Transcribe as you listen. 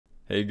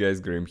Hey guys,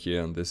 Grim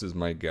here, and this is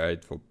my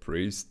guide for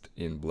Priest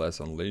in Bless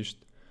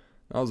Unleashed.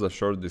 Now, as a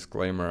short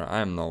disclaimer,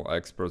 I am no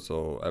expert,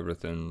 so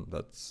everything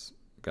that's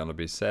gonna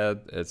be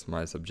said, it's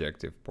my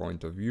subjective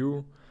point of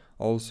view.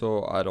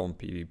 Also, I don't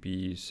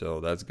PvP,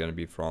 so that's gonna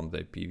be from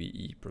the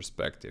PvE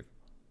perspective.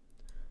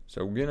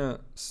 So we're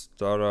gonna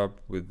start up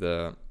with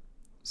the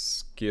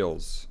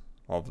skills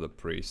of the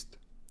Priest.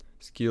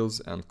 Skills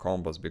and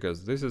combos,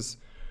 because this is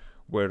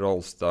where it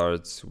all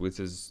starts, which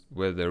is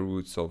where the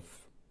roots of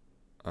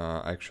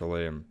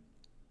actually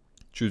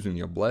choosing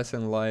your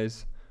blessing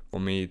lies, for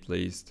me at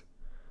least.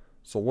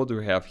 So what do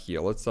we have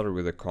here? Let's start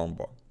with a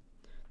combo.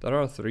 There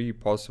are 3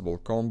 possible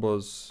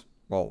combos,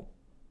 well,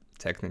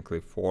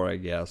 technically 4 I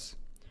guess.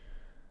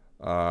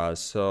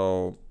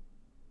 So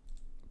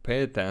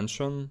pay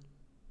attention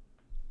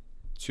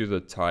to the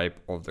type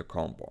of the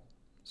combo.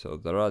 So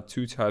there are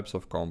 2 types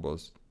of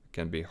combos. It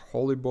can be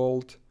Holy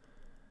Bolt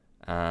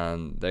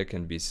and there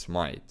can be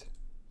Smite.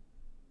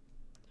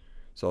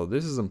 So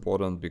this is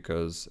important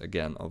because,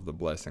 again, of the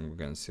blessing we're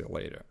gonna see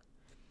later.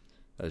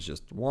 That's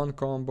just one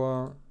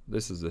combo.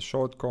 This is the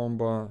short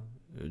combo.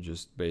 You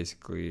just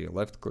basically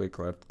left click,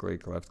 left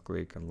click, left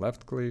click, and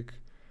left click.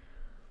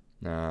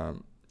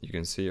 You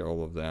can see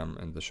all of them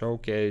in the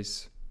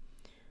showcase.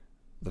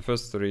 The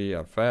first 3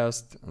 are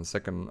fast, and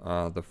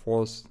the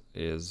fourth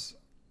is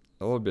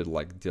a little bit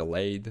like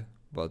delayed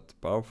but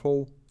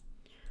powerful.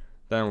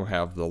 Then we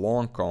have the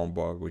long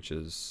combo, which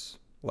is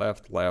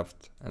left,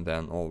 left, and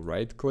then all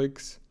right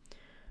clicks.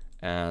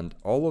 And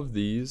all of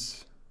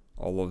these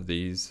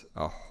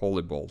are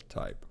Holy Bolt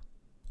type,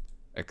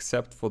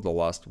 except for the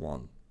last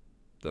one.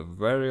 The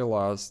very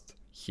last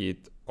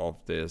hit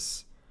of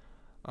this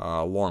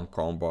long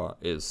combo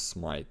is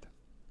Smite.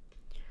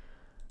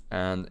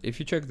 And if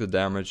you check the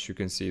damage, you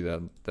can see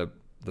that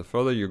the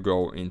further you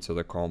go into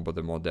the combo,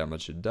 the more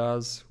damage it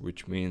does,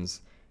 which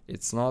means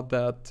it's not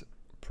that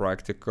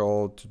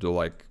practical to do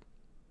like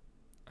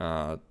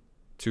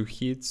 2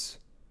 hits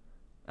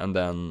and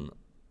then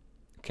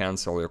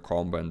cancel your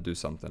combo and do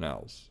something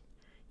else.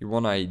 You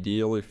want to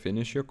ideally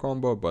finish your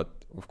combo,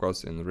 but of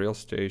course in real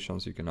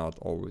situations you cannot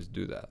always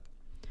do that.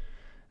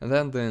 And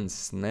then the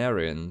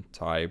ensnaring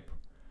type,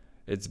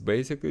 it's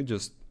basically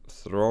just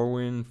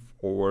throwing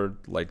forward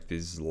like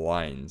these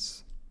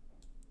lines.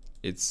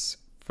 It's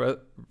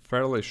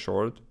fairly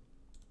short.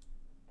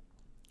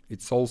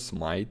 It's all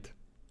Smite,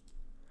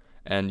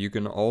 and you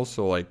can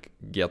also like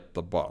get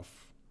the buff.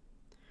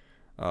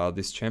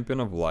 This Champion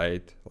of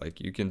Light, like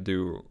you can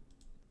do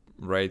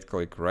right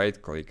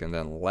click, and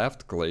then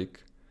left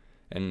click,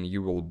 and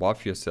you will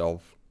buff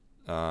yourself,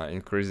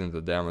 increasing the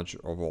damage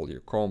of all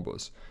your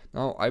combos.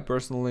 Now, I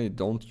personally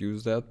don't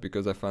use that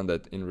because I find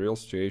that in real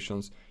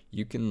situations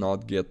you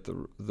cannot get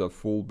the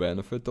full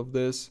benefit of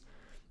this,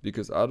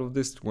 because out of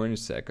this 20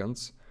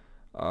 seconds,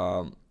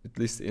 at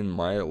least in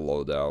my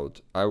loadout,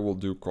 I will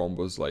do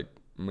combos like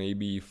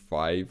maybe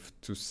 5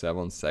 to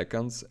 7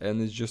 seconds,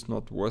 and it's just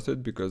not worth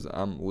it because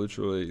I'm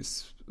literally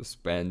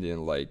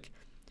spending like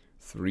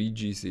 3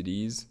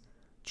 GCDs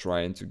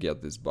trying to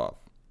get this buff.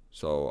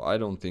 So I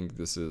don't think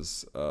this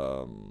is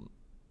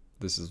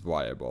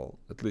viable,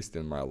 at least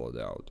in my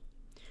loadout.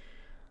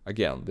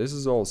 Again, this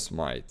is all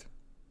Smite,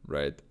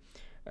 right?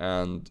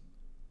 And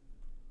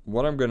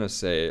what I'm gonna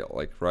say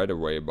like right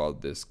away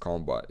about this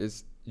combo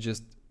is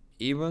just,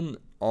 even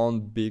on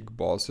big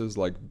bosses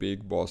like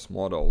big boss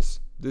models,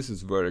 this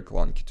is very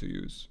clunky to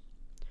use.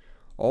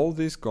 All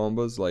these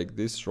combos, like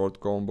this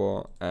short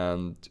combo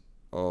and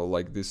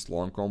like this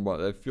long combo,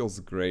 that feels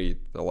great.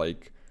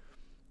 Like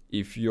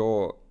if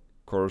your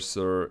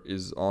cursor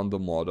is on the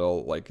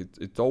model, like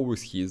it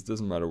always hits,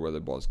 doesn't matter where the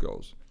boss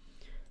goes.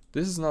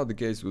 This is not the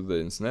case with the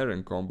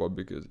ensnaring combo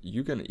because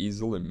you can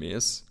easily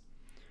miss.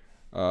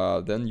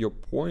 Then your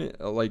point,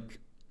 like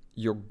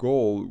your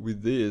goal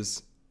with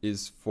this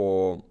is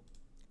for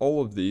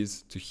all of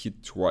these to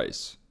hit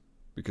twice,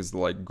 because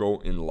like go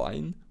in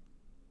line,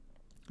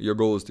 your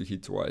goal is to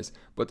hit twice.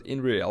 But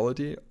in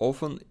reality,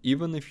 often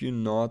even if you're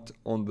not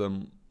on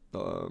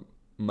the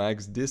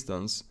max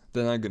distance,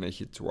 they're not gonna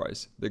hit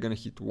twice, they're gonna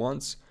hit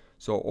once.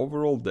 So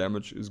overall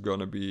damage is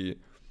gonna be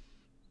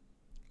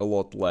a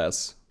lot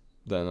less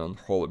than on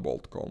Holy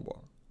Bolt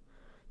combo.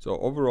 So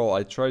overall,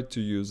 I tried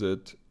to use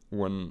it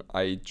when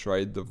I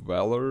tried the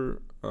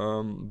Valor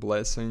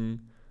blessing,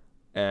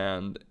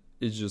 and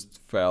it just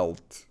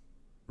felt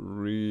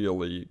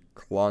really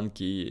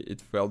clunky.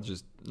 It felt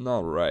just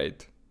not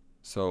right.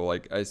 So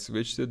like I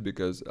switched it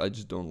because I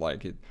just don't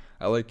like it.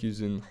 I like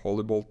using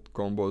Holy Bolt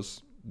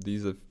combos.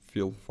 These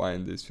feel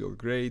fine, these feel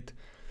great.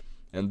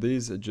 And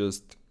these are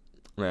just,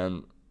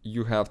 man,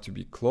 you have to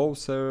be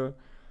closer.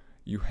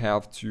 You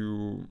have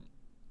to,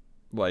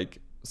 like,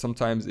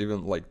 sometimes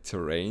even like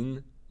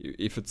terrain,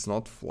 if it's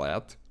not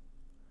flat,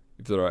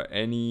 if there are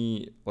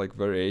any like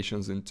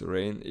variations in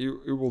terrain,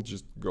 it will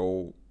just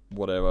go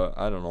whatever.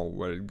 I don't know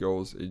where it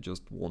goes, it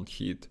just won't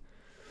hit.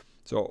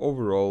 So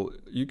overall,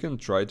 you can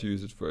try to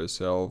use it for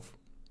yourself.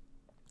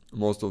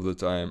 Most of the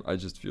time I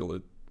just feel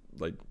it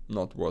like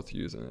not worth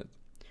using it.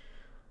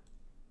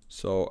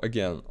 So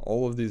again,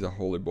 all of these are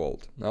Holy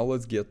Bolt. Now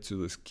let's get to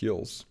the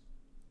skills.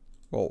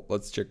 Well,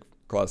 let's check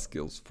class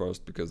skills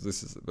first because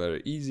this is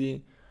very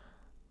easy.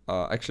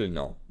 Actually,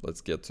 no, let's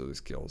get to the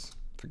skills.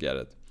 Forget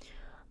it.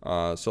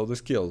 So the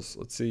skills,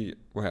 let's see,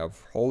 we have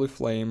Holy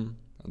Flame,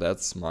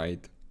 that's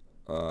Smite.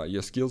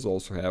 Your skills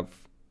also have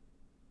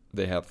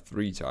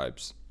 3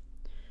 types.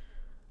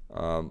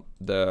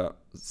 The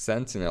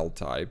Sentinel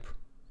type,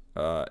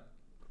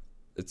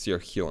 it's your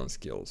healing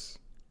skills.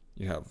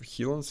 You have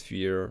Healing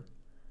Sphere,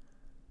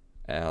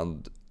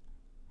 and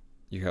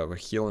you have a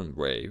Healing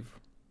Wave.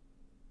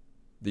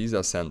 These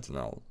are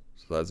Sentinel,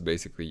 so that's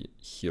basically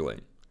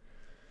healing.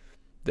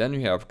 Then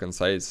you have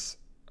Consigned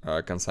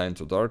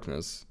to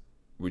Darkness,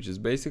 which is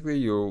basically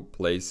you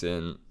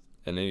placing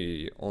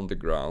NA on the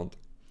ground,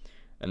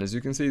 and as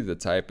you can see, the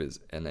type is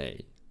NA.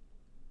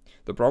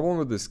 The problem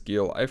with this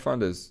skill I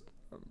find is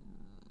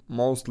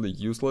mostly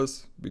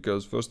useless,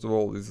 because first of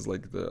all, this is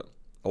like the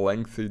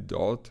lengthy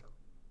dot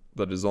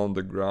that is on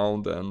the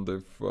ground, and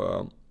if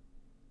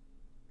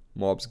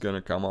mob's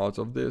gonna come out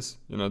of this,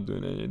 you're not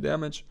doing any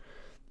damage.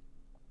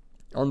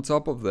 On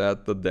top of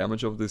that, the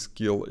damage of this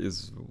skill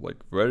is like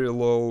very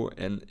low,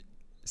 and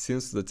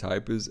since the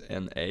type is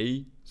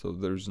NA, so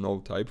there's no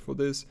type for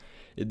this,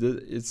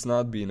 it's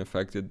not being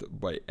affected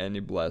by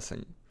any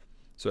blessing.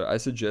 So I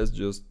suggest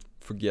just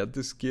forget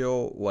the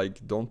skill,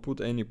 like don't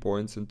put any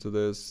points into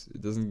this.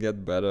 It doesn't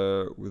get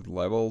better with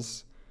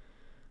levels.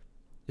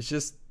 It's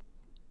just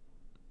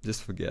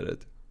forget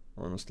it,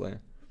 honestly.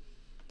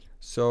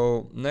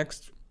 So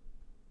next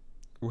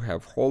we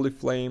have Holy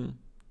Flame,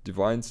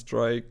 Divine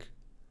Strike,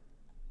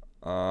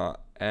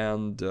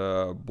 and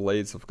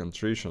Blades of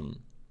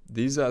Contrition.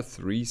 These are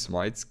 3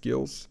 Smite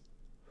skills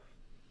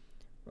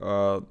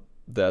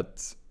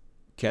that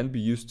can be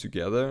used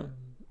together.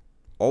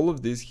 All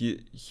of these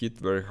hit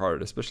very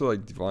hard, especially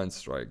like Divine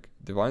Strike.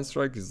 Divine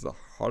Strike is the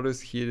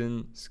hardest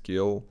hitting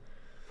skill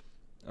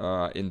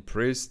in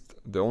Priest.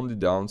 The only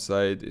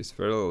downside is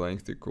fairly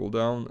lengthy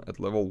cooldown. At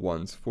level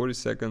 1 it's 40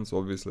 seconds.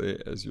 Obviously,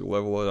 as you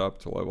level it up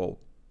to level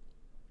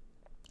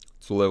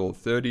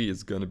 30,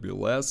 it's gonna be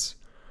less.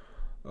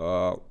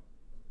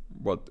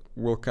 But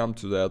we'll come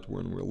to that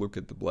when we look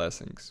at the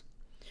blessings.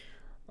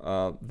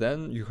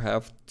 Then you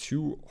have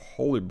 2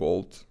 Holy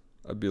Bolt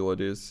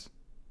abilities.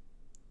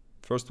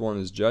 First one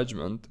is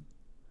Judgment.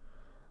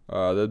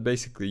 That's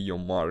basically your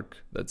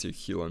mark. That's your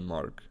healing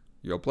mark.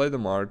 You apply the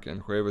mark,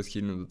 and whoever's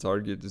hitting the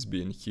target is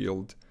being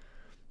healed.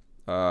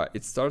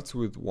 It starts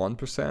with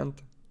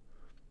 1%.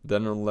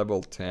 Then on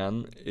level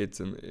 10, it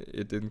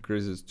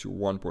increases to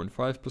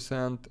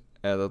 1.5%.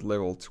 And at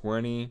level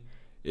 20,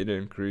 it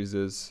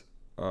increases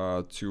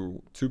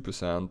to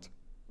 2%.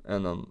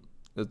 And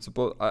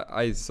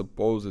I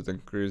suppose it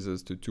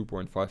increases to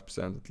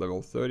 2.5% at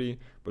level 30,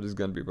 but it's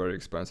gonna be very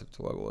expensive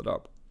to level it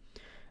up.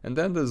 And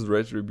then there's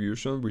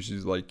Retribution, which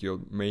is like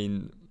your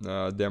main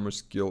damage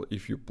skill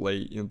if you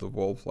play into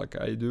Wolf like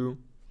I do.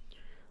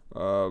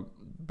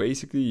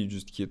 Basically, you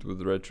just hit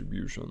with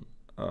Retribution.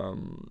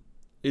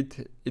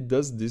 It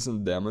does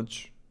decent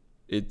damage.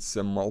 It's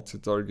a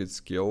multi-target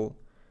skill,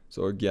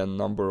 so again,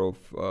 number of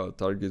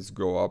targets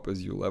go up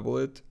as you level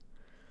it.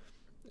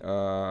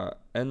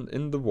 And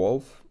in the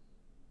Wolf,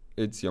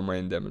 it's your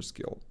main damage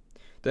skill.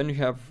 Then you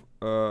have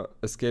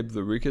Escape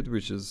the Wicked,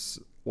 which is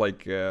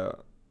like a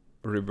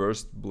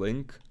reversed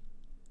blink.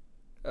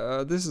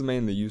 This is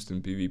mainly used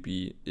in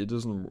PvP.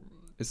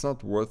 It's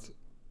not worth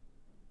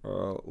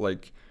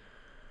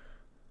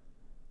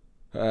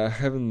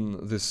having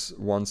this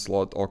one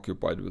slot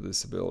occupied with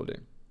this ability.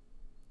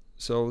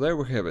 So there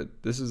we have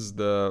it. This is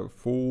the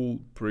full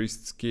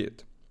Priest's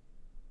kit.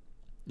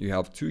 You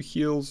have 2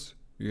 heals,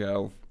 you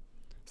have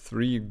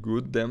 3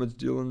 good damage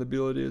dealing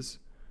abilities,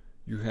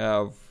 you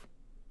have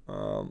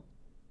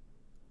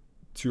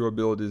 2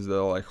 abilities that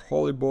are like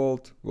Holy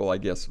Bolt. Well, I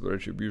guess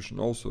Retribution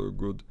also a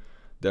good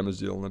damage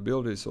dealing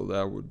ability, so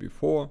that would be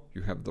 4.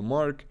 You have the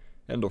Mark,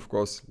 and of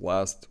course,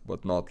 last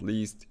but not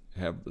least,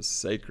 you have the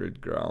Sacred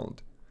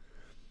Ground.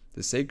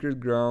 The Sacred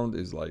Ground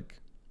is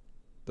like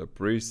the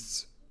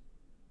Priest's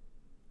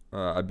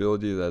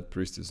ability that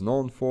Priest is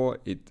known for.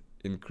 It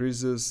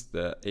increases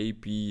the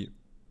AP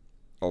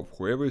of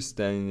whoever is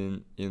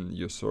standing in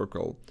your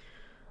circle.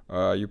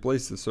 You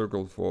place the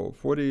circle for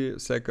 40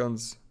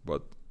 seconds,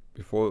 but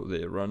before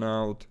they run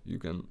out, you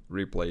can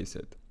replace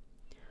it.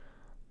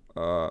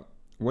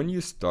 When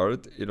you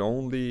start, it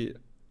only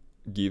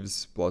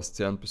gives plus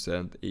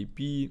 10%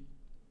 AP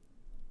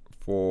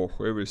for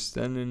whoever is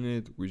standing in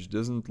it, which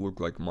doesn't look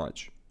like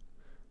much,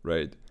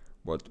 right?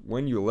 But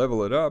when you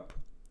level it up,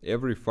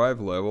 every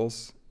 5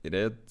 levels, it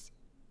adds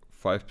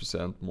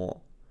 5%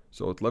 more.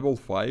 So at level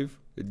 5,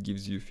 it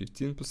gives you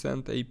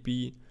 15%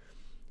 AP.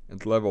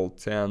 At level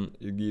 10,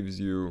 it gives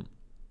you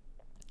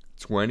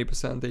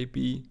 20%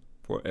 AP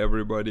for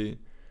everybody.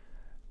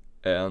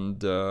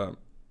 And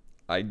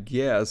I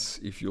guess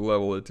if you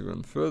level it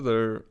even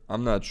further,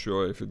 I'm not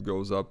sure if it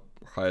goes up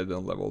higher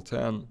than level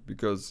 10,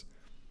 because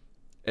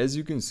as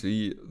you can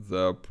see,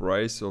 the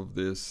price of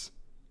this,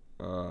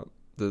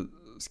 the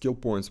skill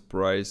points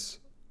price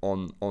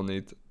on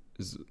it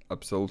is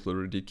absolutely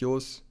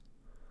ridiculous.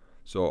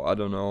 So I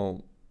don't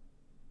know.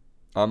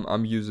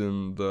 I'm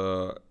using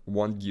the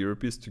 1 gear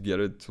piece to get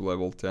it to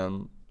level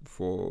 10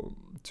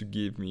 to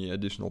give me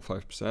additional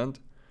 5%.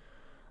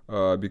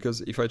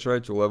 Because if I try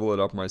to level it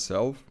up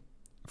myself,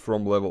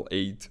 from level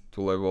 8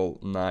 to level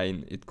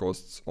 9 it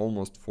costs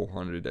almost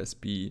 400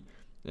 SP,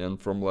 and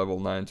from level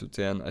 9 to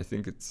 10 I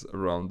think it's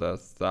around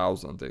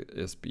 1000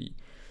 SP.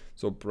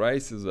 So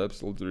price is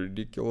absolutely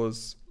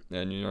ridiculous,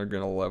 and you're not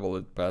gonna level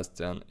it past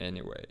 10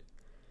 anyway.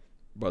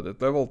 But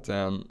at level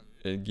 10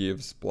 it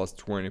gives plus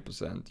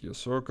 20%. Your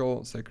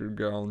circle, sacred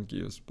ground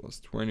gives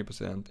plus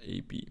 20%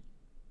 AP.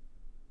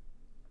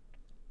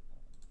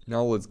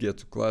 Now let's get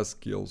to class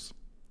skills,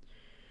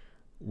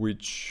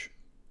 which,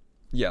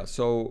 yeah,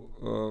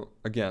 so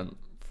again,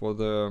 for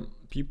the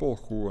people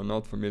who are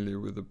not familiar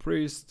with the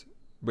priest,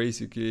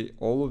 basically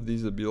all of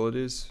these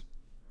abilities,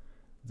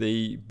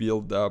 they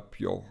build up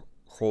your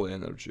holy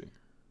energy.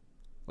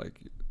 Like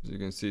as you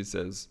can see, it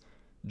says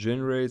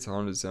generates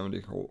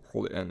 170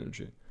 holy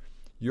energy.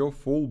 Your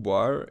full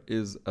bar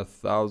is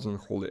 1000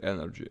 holy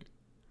energy,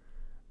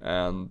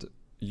 and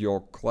your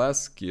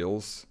class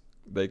skills,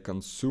 they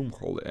consume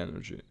holy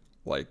energy.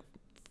 Like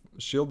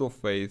Shield of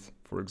Faith,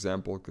 for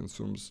example,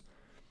 consumes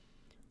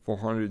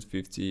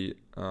 450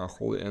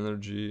 holy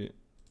energy,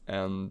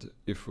 and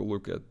if we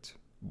look at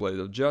Blade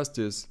of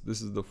Justice,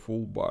 this is the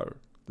full bar.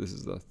 This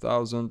is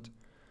 1000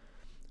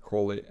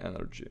 holy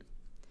energy.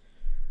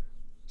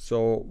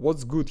 So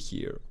what's good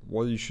here?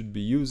 What you should be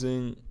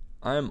using?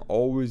 I'm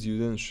always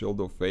using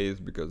Shield of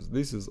Faith because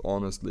this is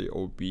honestly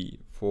OP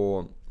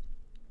for,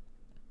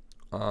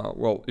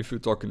 well, if you're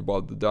talking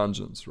about the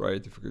dungeons,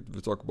 right? If we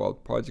talk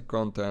about party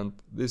content,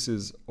 this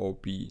is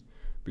OP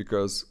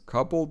because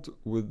coupled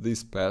with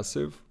this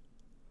passive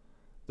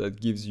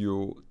that gives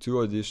you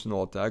 2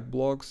 additional attack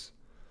blocks,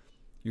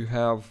 you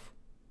have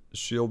a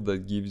shield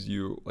that gives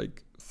you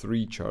like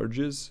 3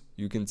 charges.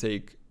 You can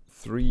take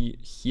 3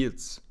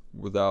 hits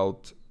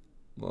without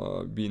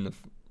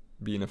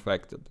being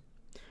affected.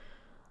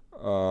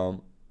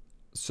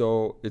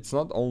 So it's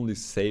not only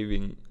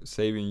saving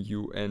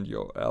you and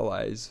your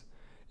allies.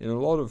 In a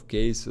lot of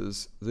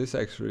cases, this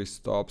actually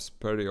stops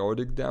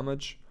periodic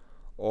damage,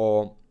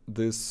 or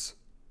this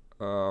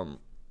won't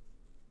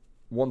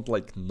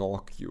like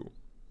knock you.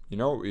 You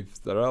know,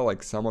 if there are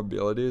like some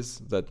abilities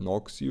that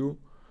knocks you,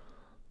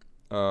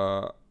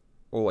 or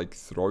like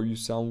throw you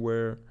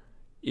somewhere,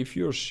 if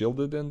you're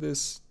shielded in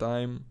this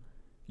time,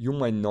 you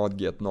might not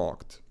get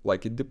knocked.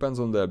 Like it depends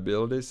on the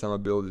ability. Some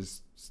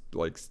abilities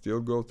like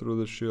still go through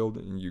the shield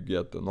and you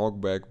get the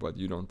knockback, but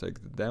you don't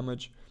take the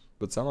damage.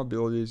 But some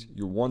abilities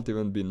you won't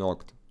even be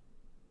knocked.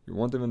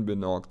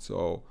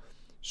 So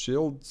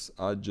shields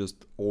are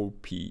just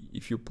OP.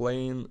 If you're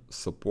playing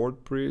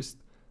support priest,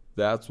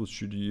 that's what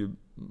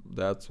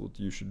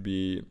you should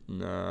be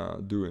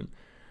doing.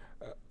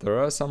 There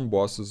are some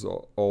bosses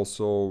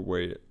also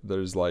where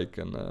there's like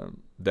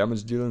an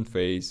damage dealing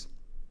phase,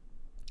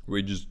 where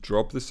you just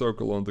drop the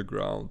circle on the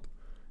ground,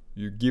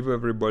 you give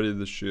everybody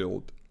the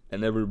shield,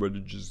 and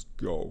everybody just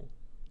go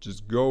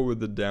with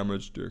the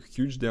damage, do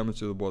huge damage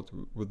to the bot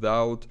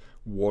without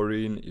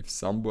worrying if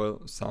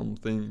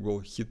something will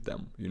hit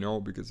them, you know,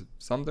 because if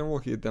something will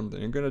hit them,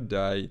 then you're gonna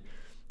die,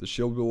 the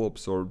shield will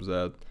absorb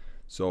that.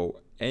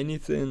 So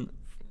anything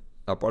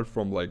apart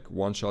from like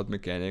one-shot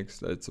mechanics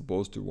that's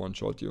supposed to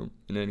one-shot you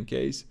in any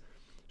case,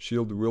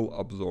 shield will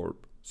absorb.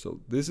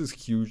 So this is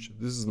huge.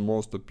 This is the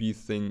most OP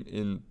thing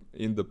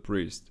in the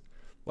priest.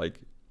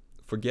 Like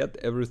forget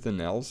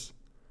everything else.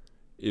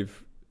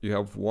 If you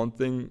have one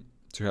thing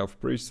to have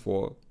priest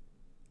for,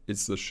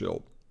 it's the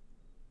shield.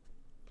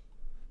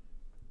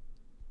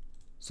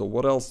 So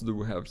what else do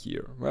we have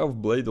here? We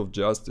have Blade of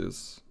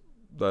Justice,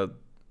 that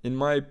in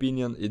my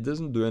opinion it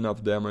doesn't do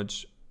enough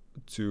damage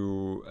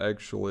to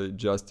actually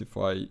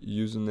justify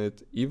using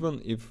it,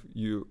 even if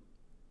you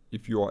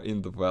are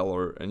in the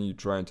Valor and you're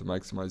trying to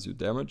maximize your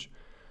damage.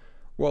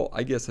 Well,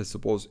 I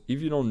suppose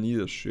if you don't need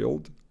a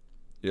shield,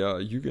 yeah,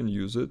 you can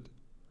use it,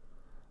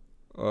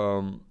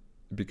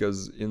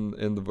 because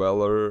in the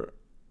Valor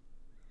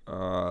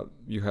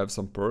you have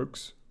some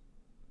perks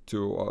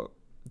to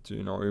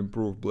you know,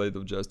 improve Blade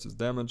of Justice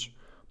damage,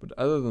 but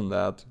other than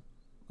that,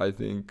 I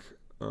think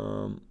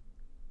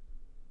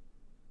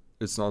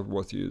it's not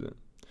worth using.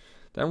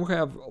 Then we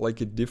have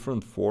like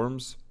different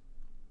forms.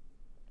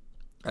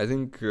 I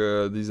think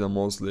these are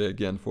mostly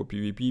again for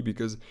PvP,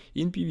 because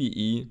in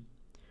PvE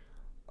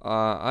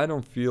I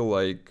don't feel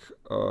like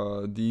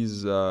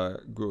these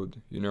are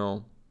good, you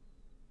know.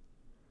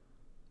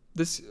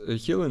 This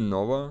Healing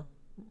Nova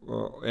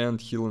and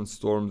Healing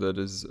Storm that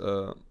is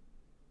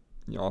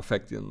you know,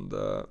 affecting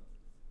the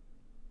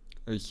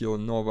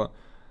Healing Nova,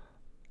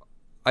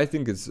 I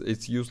think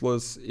it's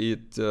useless.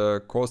 It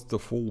costs a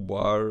full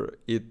bar.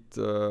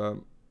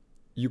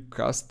 You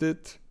cast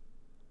it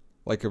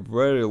like a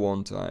very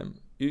long time.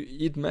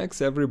 It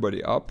makes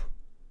everybody up,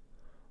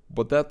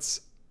 but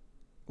that's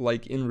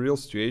like in real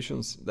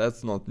situations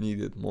that's not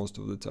needed most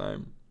of the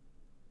time.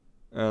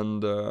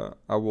 And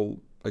I will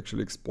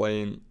actually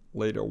explain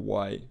later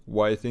why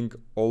I think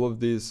all of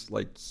this,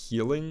 like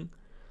healing,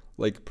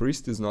 like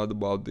priest is not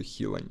about the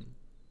healing,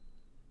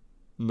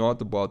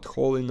 not about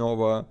holy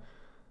nova,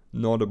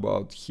 not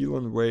about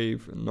healing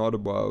wave, and not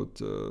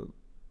about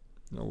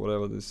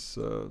whatever this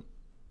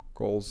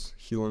calls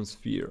healing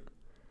sphere.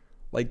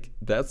 Like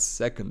that's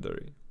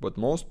secondary. But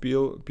most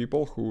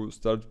people who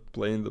start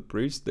playing the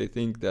priest, they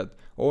think that,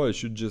 oh, I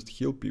should just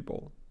heal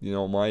people. You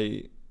know,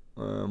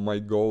 my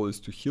goal is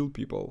to heal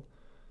people.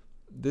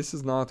 This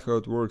is not how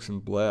it works in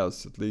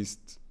Blast, at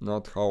least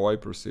not how I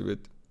perceive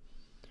it.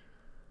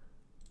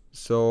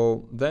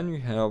 So then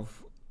you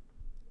have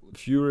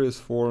Furious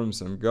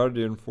forms and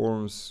Guardian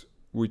forms,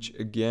 which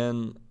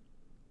again,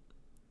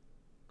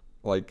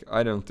 like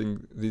I don't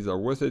think these are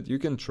worth it. You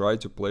can try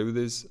to play with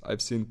this.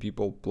 I've seen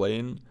people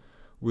playing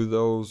with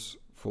those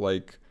for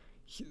like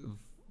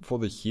for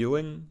the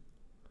healing,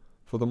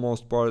 for the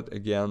most part,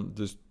 again,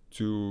 just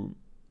to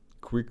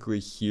quickly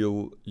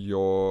heal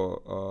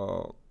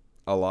your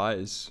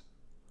allies.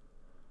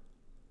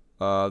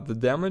 The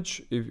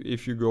damage,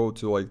 if you go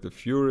to like the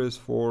Furious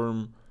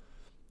form,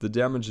 the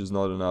damage is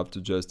not enough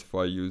to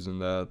justify using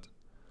that.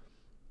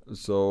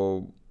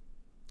 So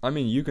I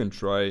mean, you can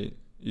try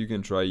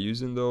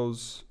using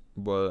those,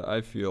 but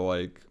I feel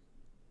like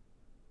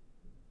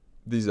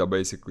these are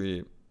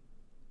basically,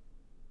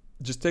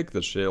 just take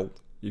the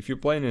shield. If you're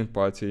playing in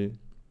party,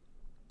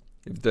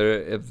 if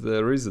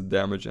there is a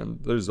damage,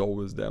 and there's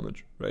always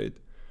damage, right?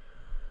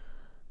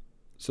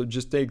 So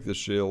just take the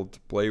shield,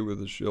 play with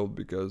the shield,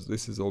 because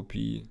this is OP.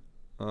 In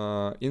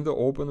the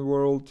open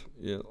world,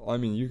 yeah, I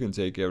mean, you can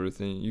take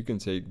everything. You can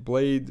take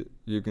blade,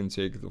 you can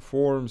take the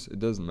forms, it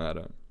doesn't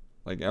matter.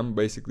 Like, I'm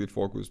basically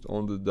focused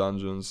on the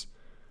dungeons.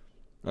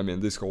 I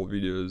mean, this whole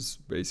video is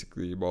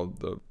basically about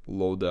the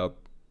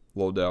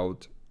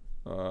loadout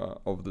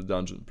of the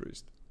dungeon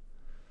priest.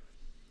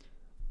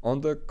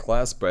 On the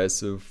class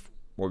passive,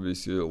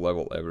 obviously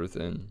level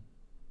everything,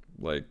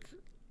 like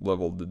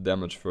level the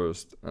damage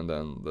first and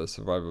then the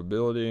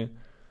survivability.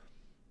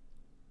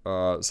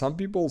 Some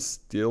people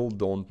still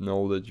don't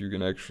know that you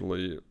can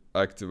actually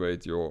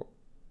activate your,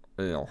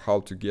 how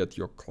to get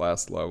your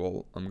class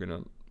level. I'm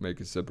gonna make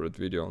a separate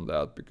video on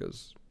that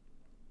because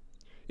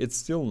it's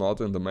still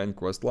not in the main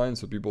quest line,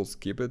 so people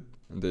skip it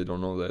and they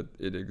don't know that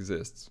it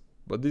exists.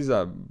 But these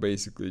are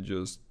basically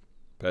just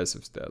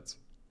passive stats.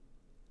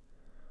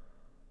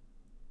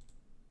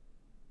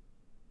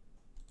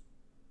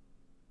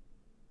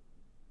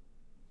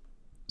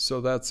 So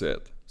that's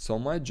it. So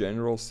my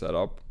general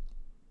setup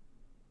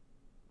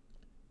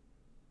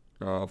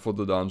for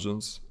the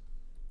dungeons.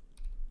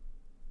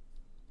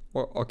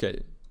 Well,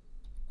 okay,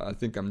 I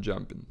think I'm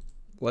jumping.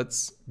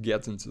 Let's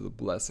get into the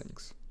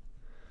blessings.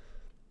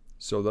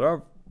 So there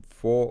are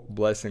 4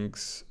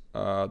 blessings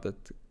that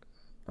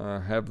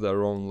have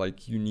their own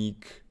like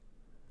unique,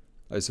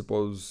 I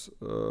suppose,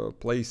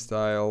 play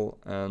style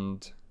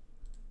and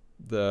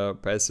the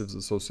passives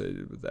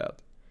associated with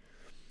that.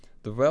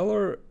 The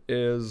Valor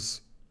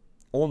is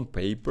on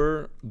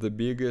paper the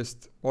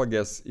biggest, well, I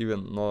guess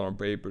even not on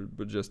paper,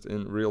 but just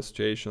in real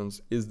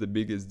situations, is the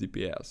biggest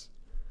DPS.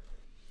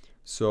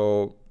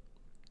 So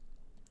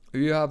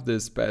you have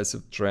this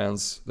passive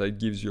trance that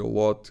gives you a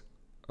lot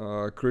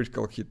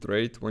critical hit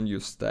rate when you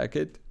stack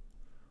it.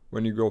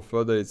 When you go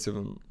further, it's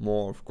even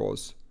more, of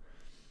course.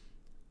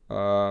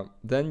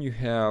 Then you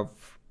have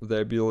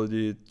the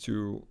ability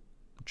to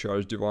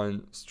charge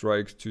Divine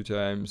Strike 2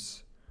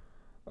 times.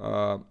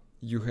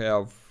 You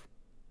have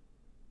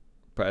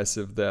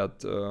passive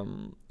that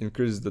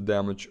increases the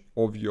damage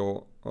of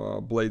your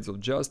Blades of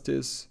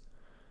Justice,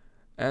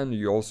 and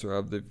you also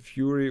have the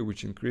Fury,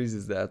 which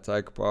increases the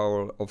attack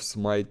power of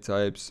smite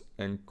types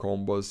and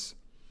combos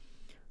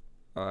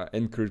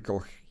and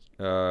critical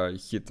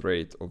hit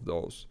rate of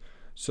those.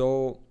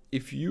 So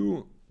if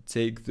you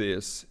take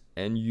this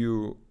and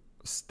you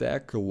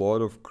stack a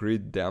lot of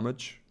crit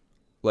damage,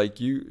 like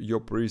your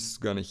priest is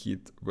gonna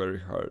hit very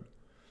hard.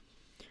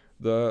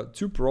 The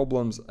 2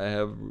 problems I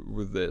have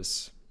with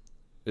this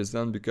is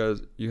then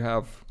because you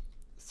have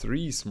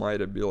 3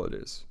 smite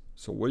abilities.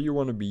 So what you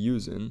want to be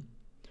using?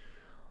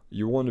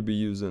 You want to be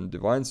using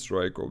Divine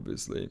Strike,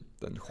 obviously,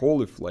 then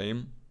Holy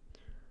Flame,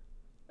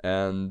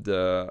 and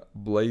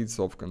Blades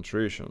of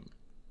Contrition.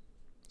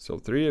 So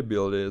 3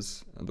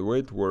 abilities, and the way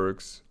it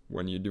works,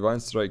 when you Divine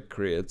Strike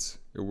crits,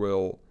 it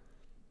will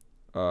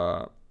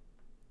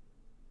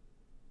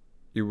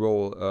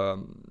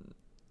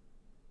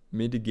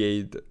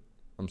mitigate,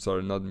 I'm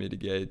sorry, not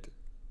mitigate,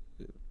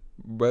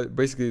 but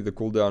basically the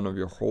cooldown of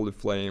your Holy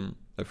Flame,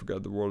 I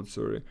forgot the word,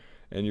 sorry,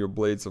 and your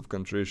Blades of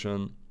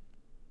Contrition,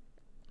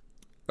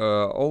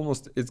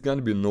 almost it's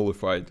gonna be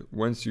nullified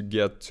once you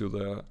get to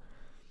the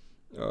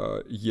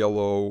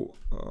yellow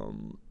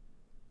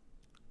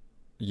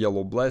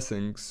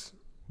blessings.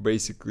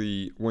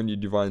 Basically, when you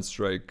Divine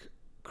Strike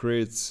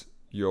crits,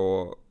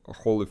 your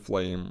Holy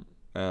Flame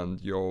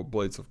and your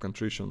Blades of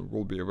Contrition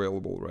will be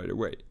available right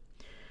away.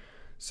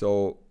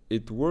 So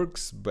it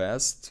works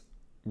best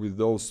with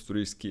those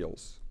 3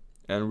 skills,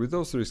 and with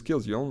those 3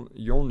 skills you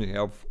only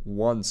have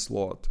 1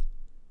 slot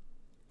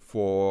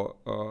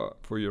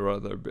for your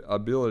other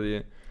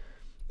ability.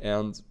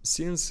 And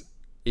since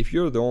if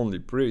you're the only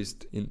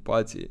priest in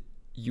party,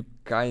 you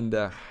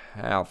kinda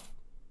have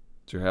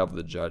to have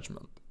the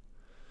judgment.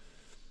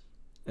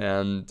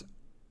 And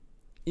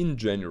in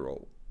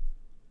general,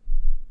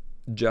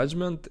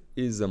 judgment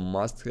is a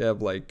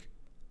must-have. Like,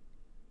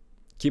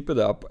 keep it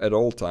up at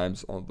all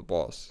times on the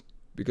boss,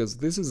 because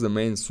this is the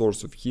main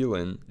source of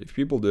healing. If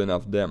people do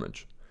enough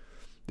damage,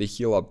 they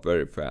heal up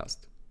very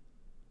fast.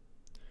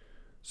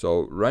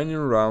 So running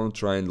around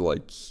trying to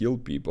like heal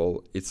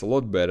people, it's a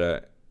lot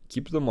better.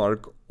 Keep the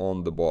mark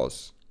on the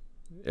boss.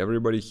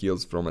 Everybody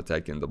heals from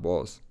attacking the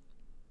boss.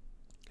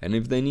 And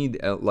if they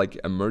need like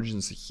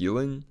emergency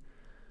healing,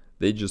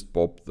 they just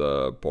pop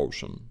the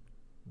potion,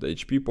 the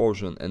HP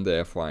potion, and they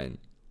are fine.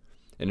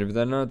 And if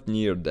they're not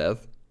near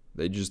death,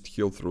 they just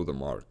heal through the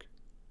mark.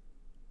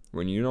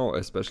 When you know,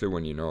 especially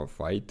when you know a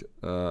fight,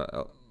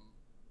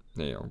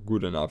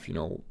 good enough, you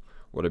know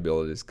what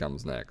abilities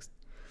comes next.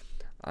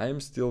 I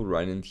am still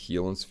running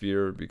Healing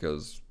Sphere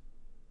because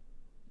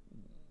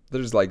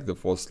there's like the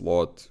 4th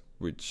slot,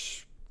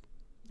 which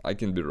I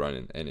can be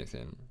running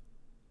anything.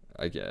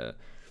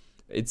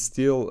 It's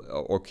still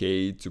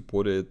okay to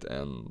put it,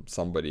 and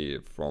somebody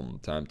from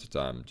time to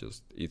time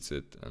just eats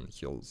it and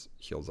heals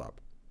up.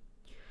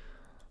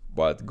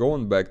 But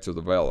going back to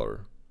the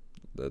Valor,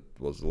 that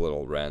was a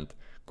little rant.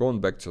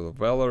 Going back to the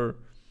Valor,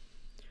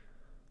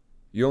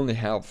 you only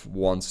have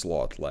 1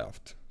 slot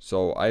left.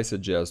 So I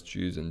suggest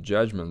using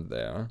Judgment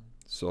there.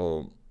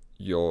 So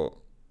your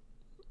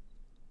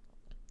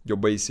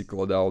basic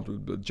loadout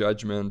would be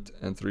Judgment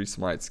and 3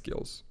 Smite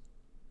skills.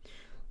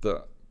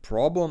 The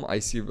problem I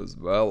see with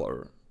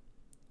Valor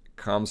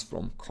comes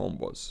from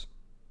combos,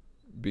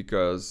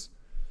 because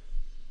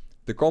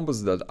the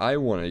combos that I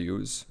want to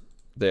use,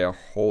 they are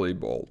Holy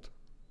Bolt.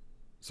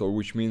 So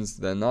which means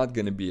they're not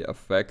going to be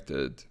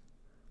affected.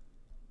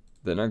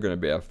 They're not going to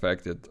be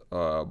affected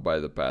by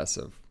the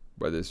passive,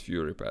 by this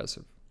Fury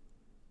passive.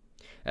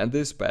 And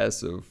this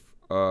passive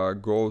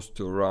goes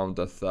to around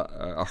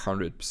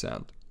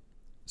 100%.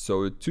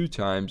 So 2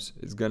 times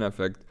it's going to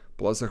affect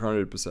plus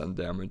 100%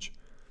 damage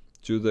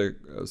to the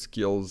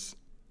skills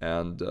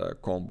and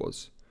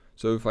combos.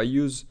 So if I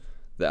use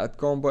that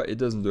combo, it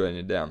doesn't do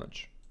any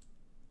damage.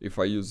 If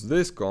I use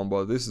this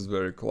combo, this is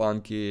very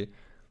clunky,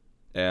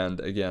 and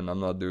again, I'm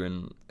not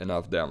doing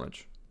enough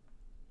damage.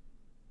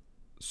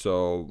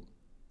 So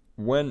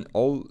when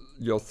all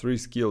your 3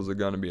 skills are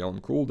gonna be on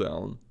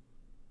cooldown,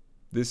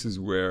 this is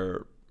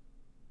where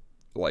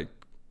like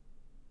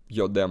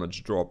your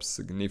damage drops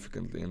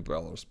significantly in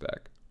Valor's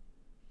pack.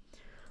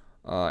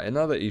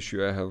 Another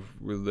issue I have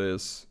with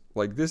this,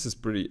 like this is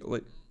pretty,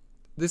 like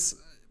this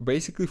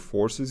basically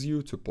forces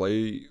you to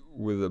play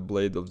with a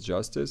Blade of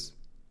Justice,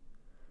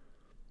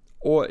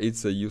 or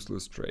it's a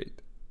useless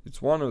trait.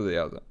 It's one or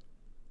the other.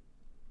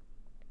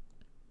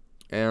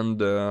 And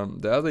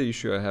the other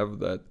issue I have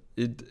that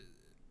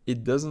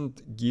it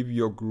doesn't give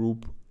your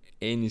group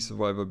any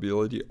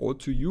survivability, or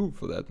to you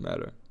for that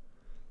matter.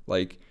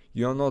 Like,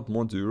 you are not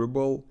more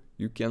durable,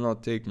 you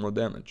cannot take more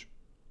damage.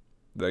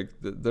 Like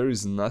there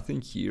is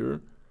nothing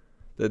here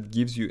that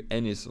gives you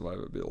any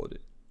survivability.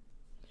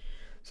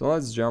 So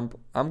let's jump.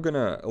 I'm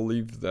gonna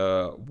leave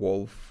the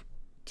wolf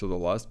to the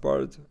last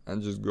part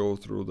and just go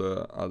through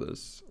the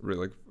others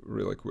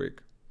really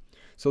quick.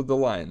 So the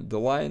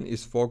lion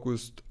is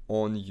focused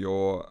on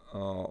your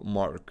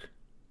mark,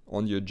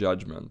 on your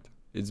judgment.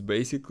 It's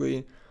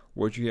basically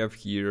what you have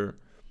here.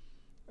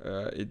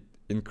 It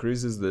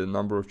increases the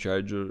number of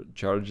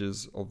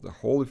charges of the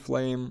Holy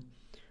Flame,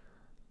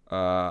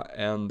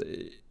 and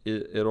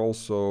it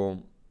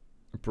also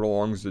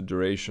prolongs the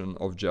duration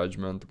of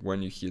judgment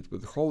when you hit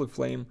with Holy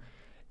Flame.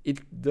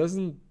 It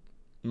doesn't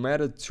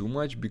matter too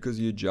much because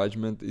your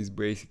judgment is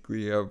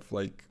basically have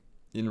like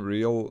in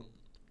real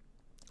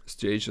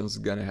situations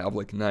gonna have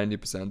like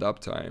 90%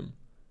 uptime.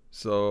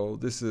 So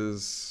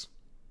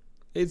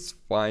it's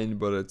fine,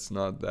 but it's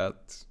not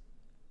that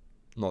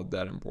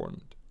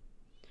important.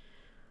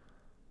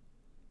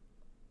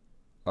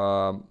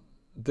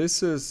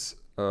 This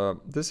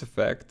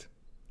effect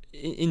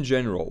in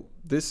general,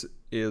 this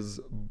is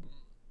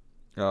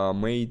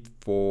made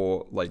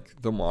for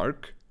like the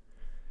mark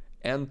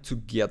and to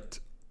get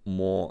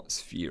more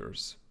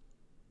spheres.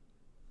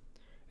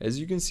 As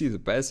you can see, the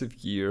passive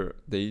here,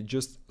 they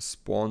just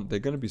spawn, they're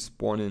gonna be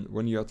spawning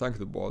when you attack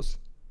the boss,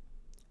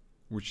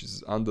 which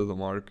is under the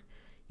mark.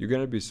 You're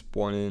gonna be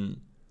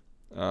spawning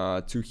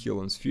 2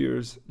 healing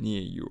spheres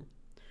near you.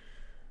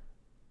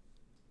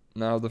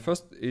 Now the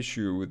first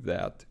issue with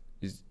that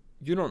is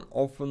you don't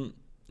often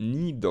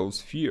need those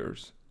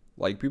spheres.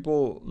 Like,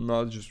 people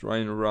not just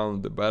running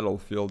around the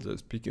battlefield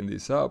just picking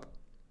this up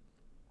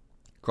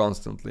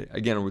constantly.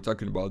 Again, we're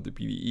talking about the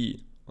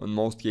PvE. In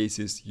most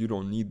cases, you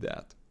don't need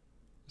that,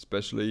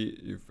 especially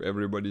if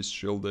everybody's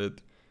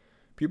shielded.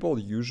 People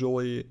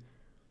usually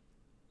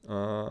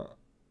are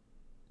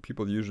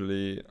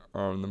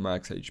on the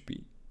max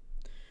HP.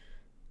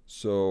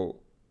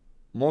 So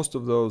most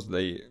of those,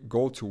 they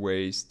go to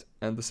waste.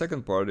 And the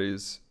second part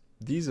is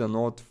these are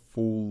not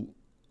full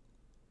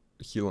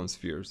healing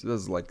spheres.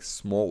 This is like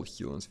small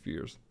healing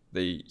spheres.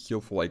 They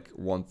heal for like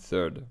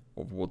 1/3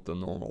 of what the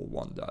normal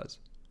one does.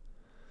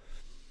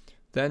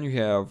 Then you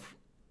have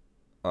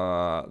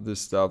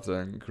this stuff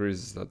that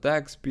increases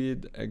attack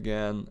speed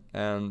again,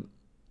 and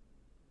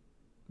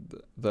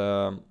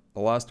the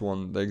last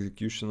one, the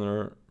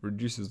Executioner,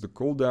 reduces the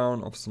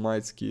cooldown of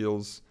smite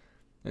skills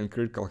and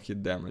critical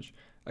hit damage.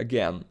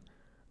 Again,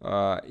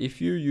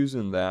 if you're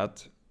using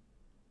that,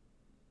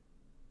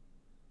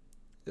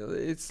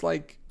 it's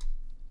like,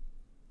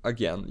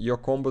 again, your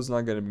combo's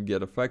not gonna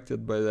get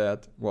affected by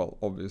that. Well,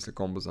 obviously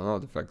combos are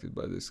not affected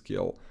by this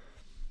skill,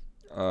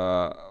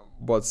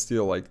 but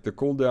still, like the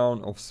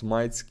cooldown of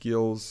smite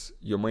skills,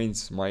 your main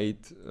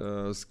smite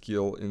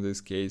skill in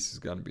this case is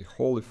gonna be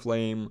Holy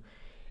Flame.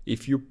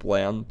 If you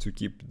plan to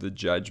keep the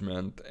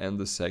Judgment and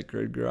the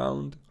Sacred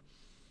Ground,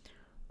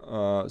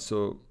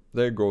 so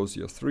there goes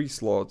your 3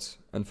 slots,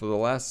 and for the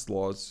last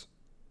slots,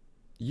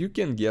 you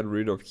can get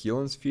rid of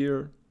Healing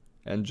Sphere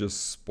and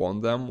just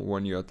spawn them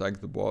when you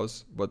attack the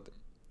boss. But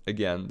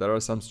again, there are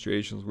some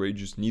situations where you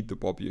just need to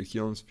pop your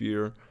Healing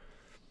Sphere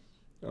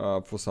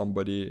for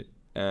somebody,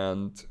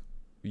 and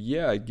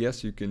yeah, I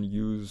guess you can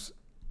use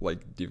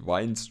like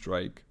Divine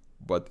Strike,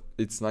 but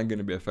it's not going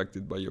to be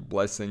affected by your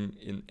Blessing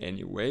in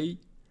any way,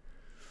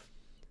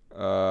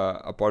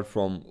 apart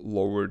from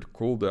lowered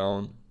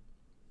cooldown.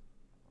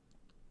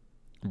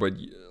 But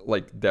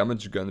like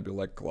damage is going to be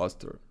like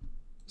cluster.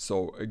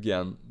 So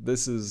again,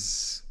 this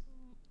is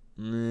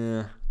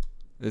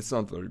it's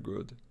not very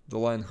good. The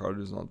Lionheart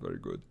is not very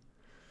good.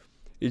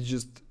 It's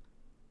just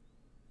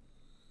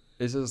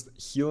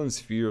Healing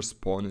Sphere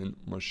spawning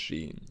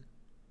machine.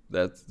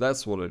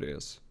 That's what it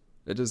is.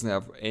 It doesn't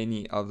have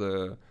any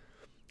other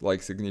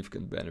like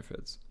significant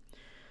benefits.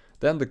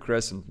 Then the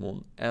Crescent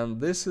Moon,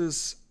 and this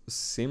is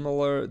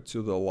similar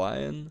to the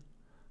Lion,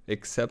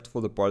 except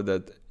for the part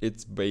that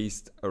it's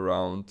based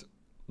around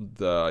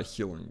the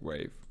Healing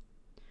Wave.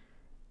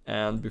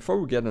 And before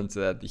we get into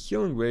that, the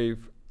Healing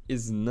Wave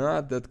is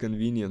not that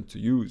convenient to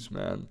use,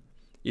 man.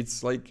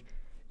 It's like,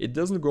 it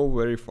doesn't go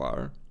very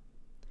far.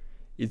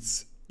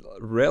 It's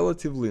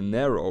relatively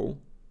narrow.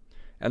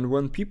 And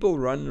when people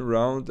run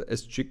around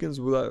as chickens,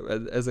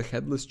 as a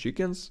headless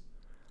chickens,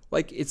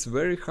 like it's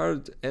very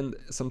hard and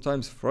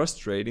sometimes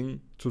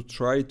frustrating to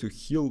try to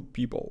heal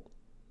people.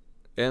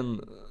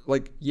 And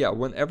like, yeah,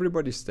 when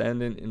everybody's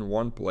standing in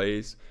one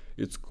place,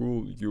 it's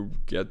cool. You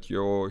get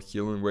your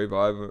Healing Wave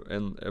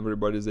and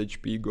everybody's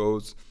HP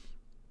goes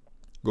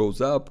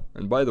up.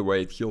 And by the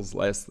way, it heals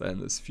less than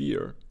the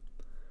sphere.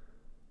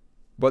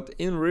 But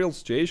in real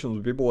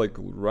situations, people like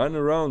run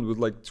around with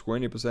like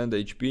 20%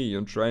 HP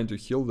and trying to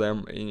heal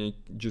them, and you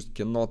just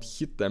cannot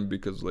hit them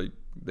because like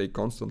they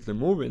constantly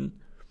moving.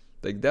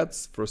 Like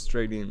that's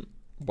frustrating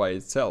by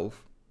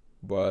itself.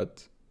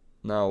 But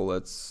now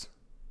let's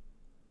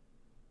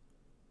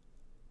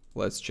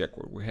check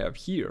what we have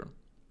here.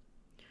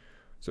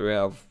 So we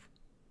have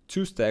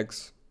 2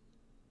 stacks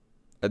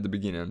at the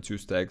beginning and 2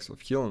 stacks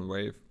of Healing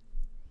Wave.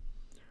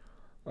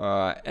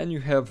 And you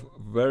have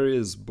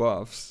various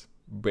buffs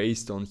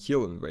based on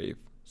Healing Wave.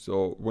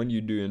 So when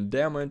you're doing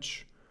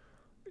damage,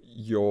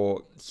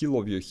 your heal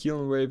of your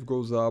Healing Wave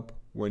goes up.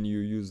 When you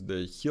use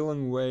the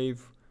Healing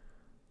Wave,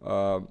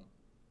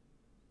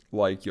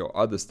 like your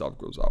other stuff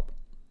goes up.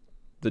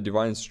 The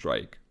Divine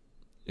Strike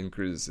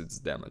increases its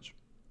damage.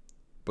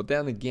 But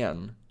then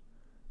again,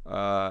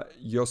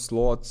 your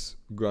slots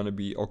gonna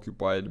be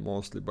occupied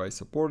mostly by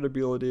support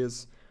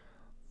abilities.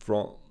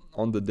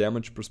 On the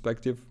damage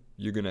perspective,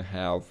 you're gonna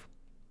have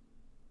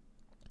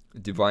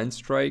Divine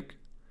Strike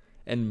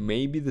and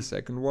maybe the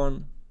second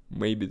one.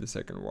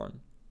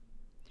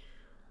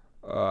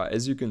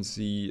 As you can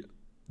see,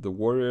 the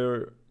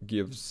Warrior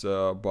gives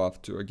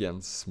buff to,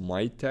 again,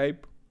 Smite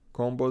type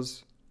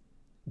combos.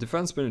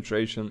 Defense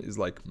penetration is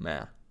like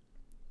meh.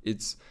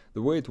 It's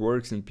the way it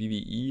works in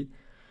PvE.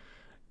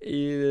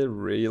 It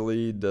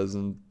really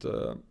doesn't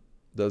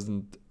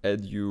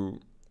add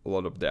you a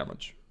lot of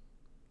damage.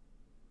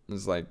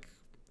 It's like,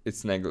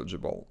 it's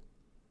negligible.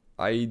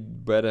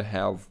 I'd better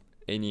have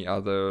any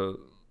other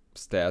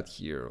stat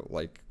here,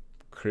 like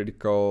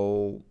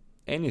critical,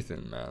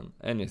 anything, man,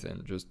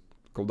 anything, just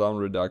cooldown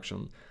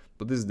reduction.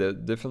 But this is the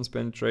defense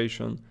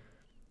penetration,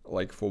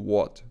 like for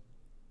what?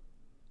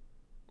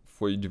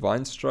 For your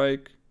Divine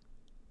Strike?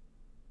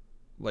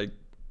 Like,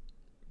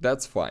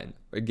 that's fine.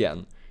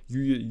 Again,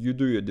 you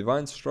do your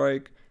Divine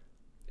Strike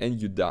and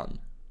you're done.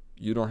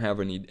 You don't have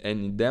any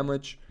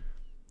damage,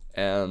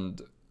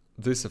 and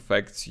this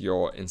affects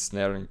your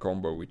Ensnaring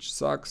combo, which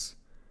sucks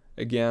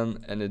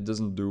again, and it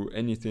doesn't do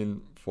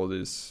anything for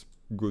this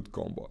good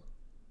combo,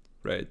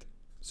 right?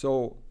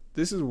 So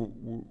this is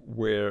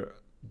where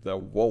the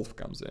Wolf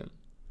comes in.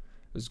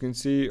 As you can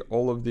see,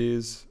 all of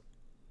these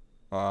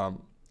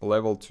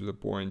level to the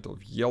point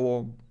of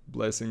yellow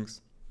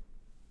blessings.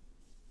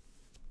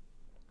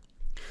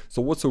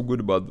 So what's so good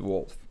about the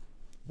Wolf?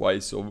 Why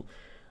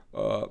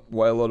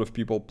a lot of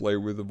people play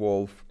with the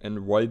Wolf,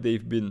 and why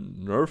they've been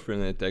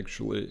nerfing it?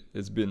 Actually,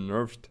 it's been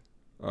nerfed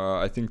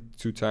I think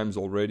 2 times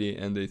already,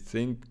 and they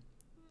think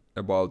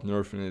about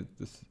nerfing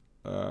it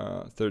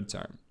third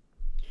time.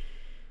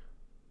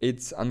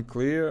 It's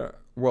unclear.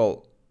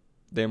 Well,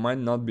 they might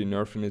not be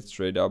nerfing it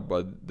straight up,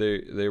 but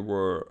they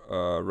were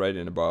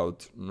writing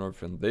about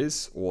nerfing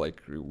this, or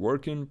like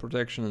reworking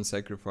protection and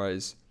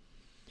sacrifice.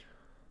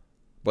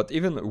 But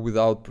even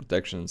without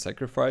protection and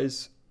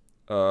sacrifice,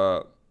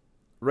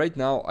 right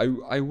now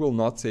I will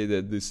not say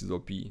that this is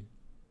OP.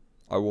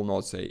 I will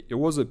not say. It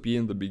was OP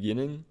in the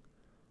beginning,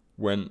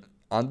 when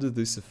under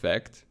this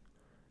effect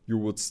you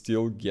would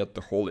still get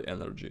the holy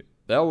energy.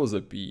 That was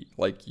OP.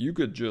 Like, you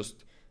could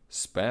just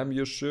spam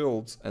your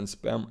shields and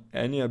spam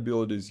any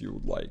abilities you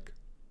would like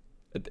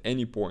at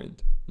any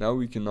point. Now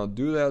we cannot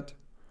do that.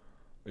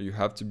 You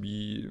have to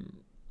be,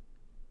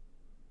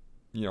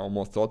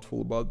 more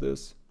thoughtful about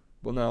this.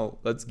 But now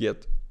let's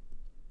get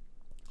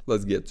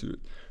to it.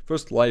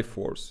 First, Life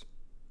Force.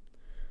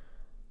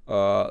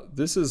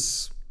 This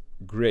is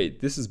great.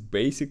 This is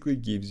basically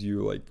gives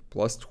you like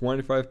plus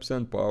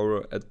 25%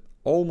 power at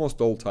almost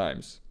all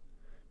times,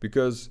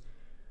 because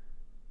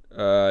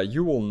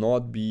you will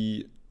not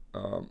be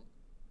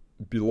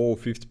below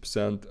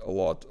 50% a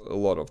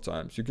lot of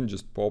times. You can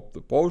just pop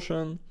the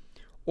potion,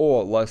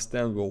 or last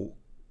stand will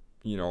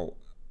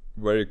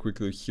very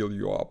quickly heal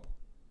you up,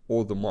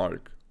 or the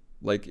mark.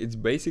 Like, it's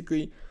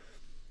basically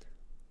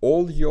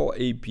all your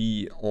AP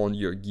on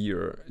your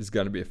gear is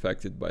gonna be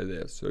affected by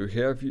this. So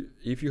if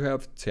you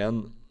have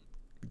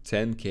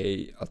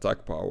 10k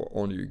attack power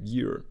on your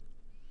gear,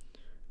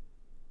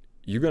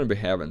 you're gonna be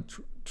having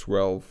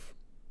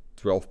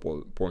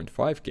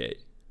 12.5k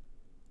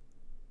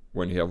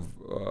when you have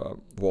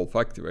Wolf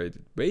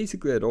activated,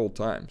 basically at all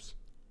times.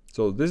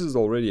 So this is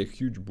already a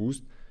huge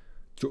boost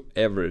to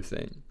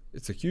everything.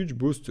 It's a huge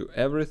boost to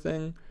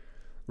everything,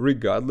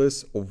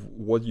 regardless of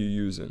what you're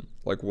using,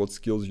 like what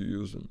skills you're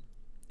using.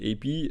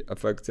 AP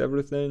affects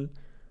everything,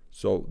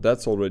 so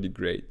that's already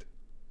great.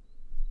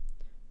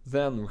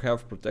 Then we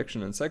have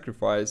protection and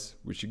sacrifice,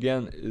 which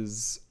again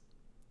is,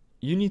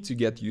 you need to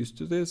get used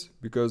to this,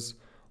 because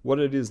what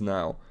it is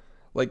now,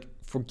 like,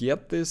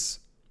 forget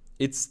this.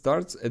 It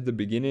starts at the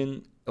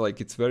beginning,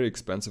 like, it's very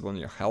expensive on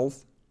your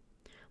health,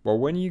 but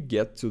when you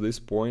get to this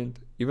point,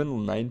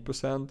 even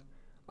 9%,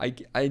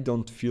 I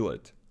don't feel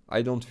it.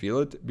 I don't feel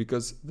it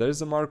because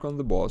there's a mark on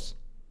the boss,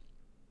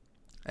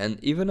 and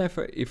even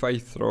if I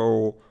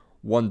throw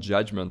one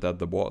judgment at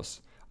the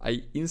boss,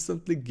 I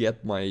instantly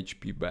get my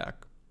HP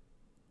back.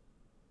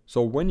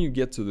 So when you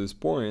get to this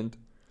point,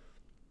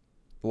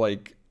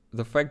 like,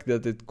 the fact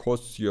that it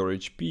costs your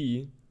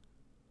HP,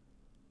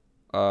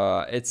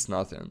 it's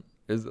nothing.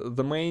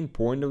 The main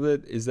point of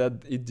it is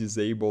that it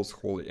disables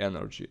holy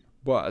energy,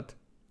 but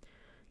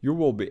you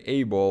will be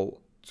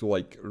able to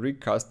like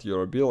recast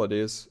your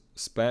abilities,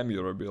 spam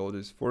your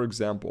abilities. For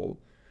example,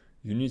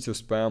 you need to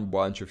spam a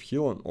bunch of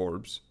healing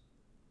orbs.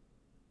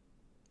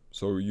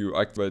 So you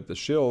activate the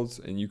shields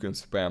and you can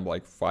spam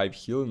like 5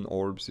 healing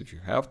orbs if you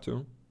have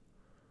to.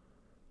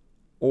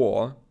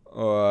 Or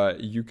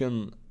you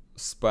can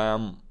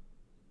spam,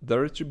 the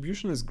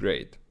retribution is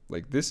great,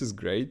 like this is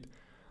great,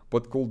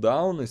 but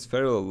cooldown is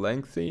fairly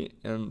lengthy,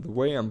 and the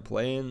way I'm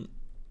playing,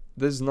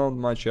 there's not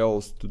much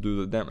else to do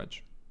the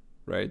damage,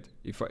 right?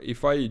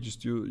 If I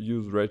just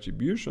use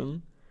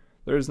retribution,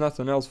 there is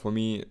nothing else for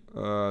me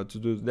to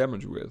do the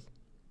damage with,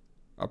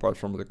 apart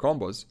from the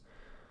combos.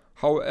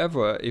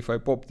 However, if I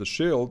pop the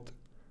shield,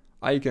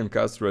 I can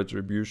cast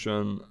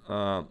retribution.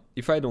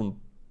 If I don't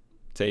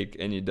take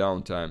any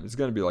downtime, it's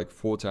gonna be like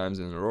 4 times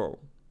in a row.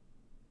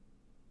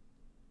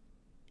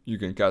 You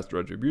can cast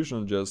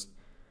retribution, just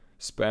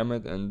spam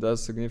it, and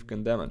does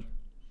significant damage.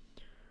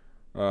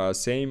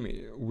 Same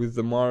with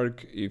the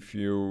mark. If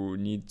you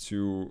need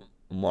to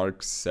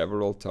mark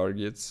several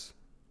targets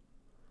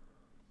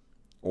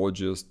or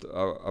just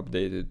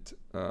update it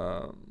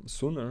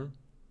sooner.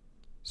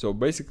 So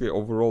basically,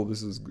 overall,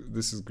 this is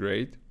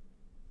great.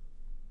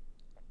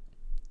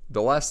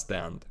 The last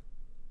stand.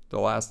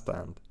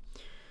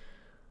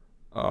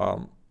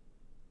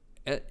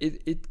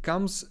 It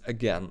comes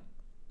again,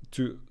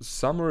 to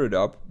sum it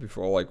up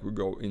before like we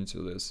go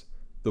into this.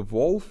 The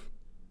Wolf,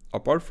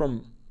 apart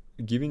from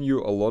giving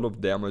you a lot of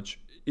damage,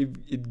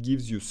 it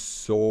gives you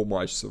so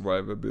much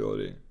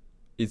survivability.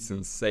 It's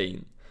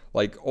insane.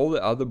 Like all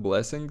the other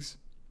blessings,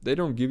 they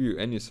don't give you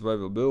any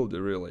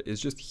survivability really.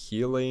 It's just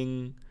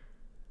healing,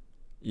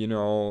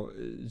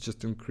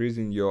 just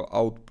increasing your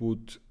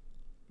output,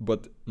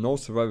 but no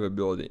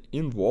survivability.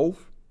 In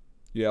Wolf,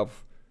 you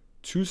have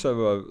 2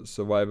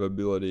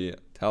 survivability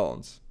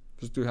talents.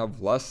 First, you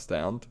have Last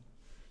Stand,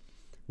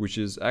 which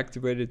is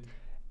activated.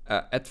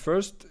 At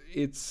first,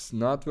 it's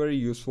not very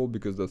useful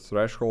because the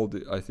threshold,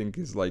 I think,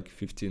 is like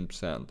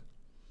 15%.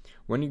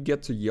 When you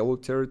get to yellow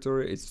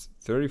territory, it's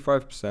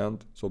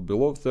 35%. So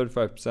below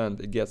 35%,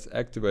 it gets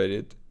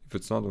activated. If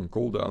it's not on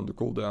cooldown, the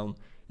cooldown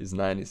is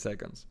 90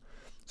 seconds.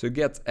 So it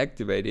gets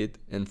activated,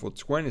 and for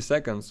 20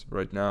 seconds,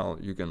 right now,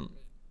 you can,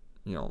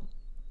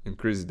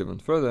 increase it even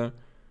further.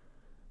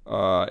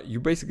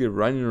 You're basically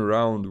running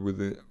around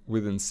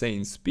with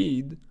insane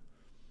speed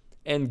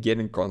and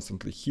getting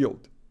constantly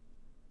healed.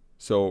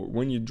 So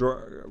when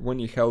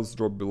your health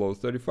drop below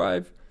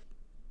 35,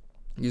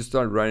 You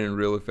start running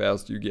really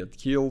fast, you get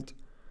killed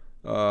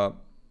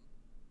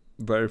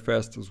very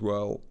fast as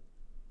well.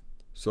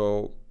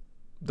 So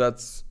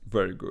that's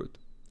very good.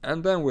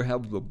 And then we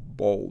have the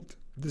bolt.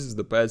 This is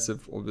the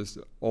passive.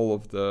 Obviously, all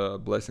of the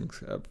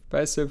blessings have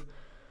passive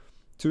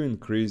to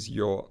increase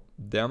your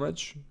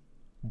damage,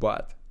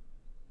 but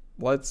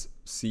let's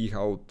see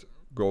how it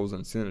goes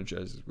and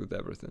synergizes with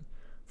everything.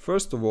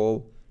 First of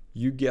all,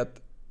 you get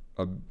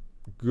a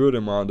good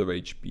amount of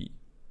HP.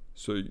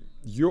 So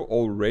you're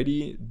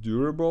already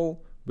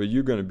durable, but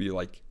you're gonna be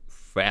like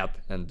fat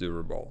and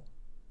durable.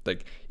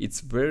 Like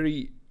it's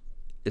very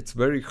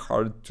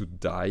hard to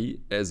die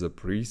as a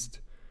priest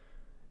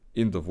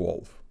in the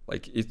Wolf.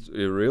 Like it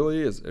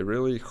really is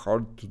really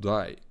hard to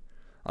die,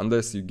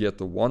 unless you get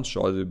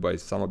one-shotted by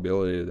some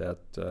ability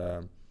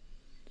that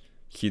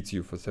hits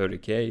you for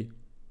 30k,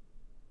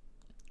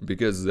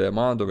 because the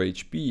amount of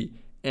HP,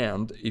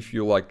 and if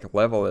you like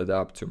level it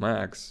up to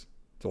max,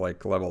 to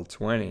like level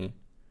 20,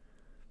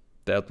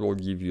 that will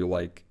give you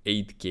like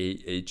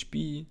 8k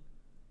HP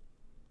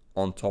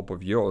on top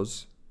of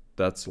yours.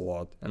 That's a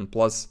lot. And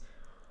plus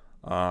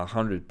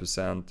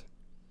 100%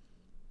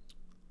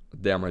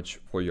 damage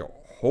for your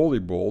Holy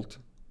Bolt,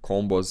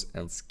 combos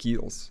and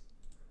skills.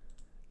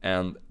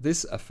 And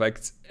this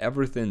affects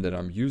everything that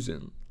I'm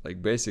using.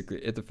 Like basically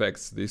it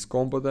affects this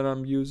combo that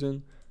I'm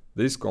using,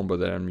 this combo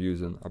that I'm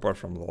using, apart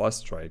from the last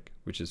strike,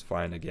 which is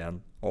fine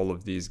again. All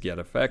of these get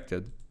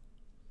affected.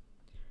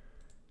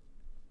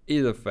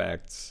 It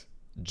affects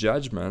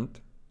Judgment.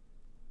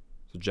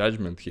 So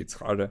Judgment hits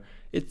harder.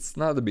 It's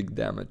not a big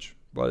damage,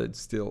 but it's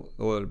still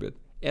a little bit.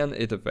 And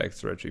it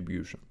affects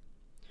Retribution.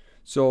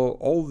 So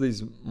all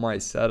this, my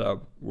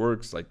setup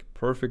works like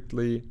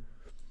perfectly.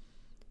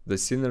 The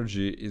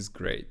synergy is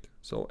great.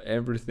 So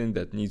everything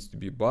that needs to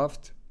be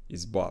buffed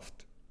is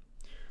buffed.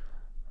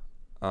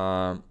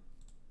 Now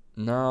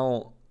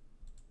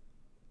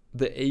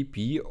the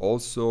AP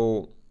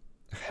also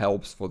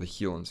helps for the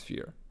Healing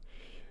Sphere.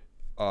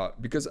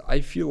 Because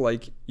I feel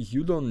like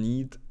you don't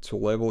need to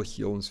level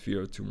Healing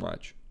Sphere too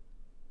much.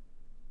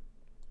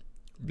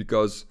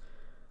 Because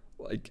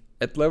like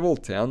at level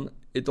 10,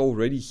 it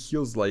already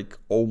heals like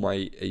all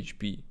my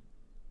HP.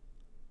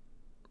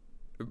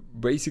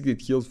 Basically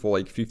it heals for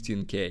like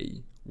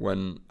 15k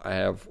when I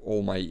have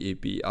all my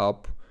AP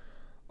up.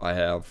 I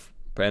have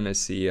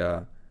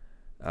Panacea,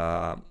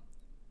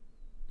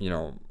 you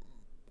know,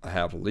 I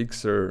have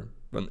Elixir.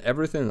 When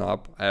everything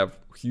up, I have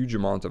huge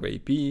amount of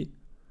AP.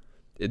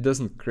 It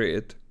doesn't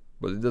crit,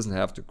 but it doesn't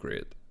have to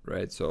crit,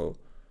 right? So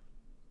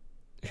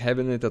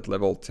having it at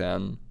level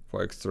 10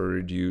 for extra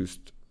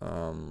reduced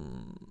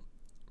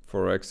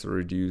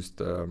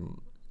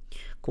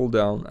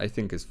cooldown, I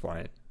think is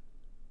fine.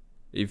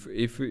 If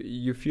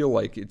you feel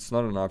like it's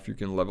not enough, you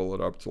can level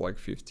it up to like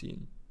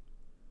 15.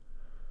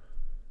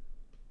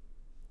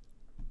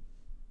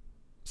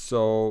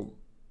 So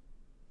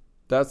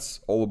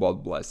that's all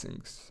about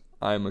blessings.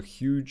 I'm a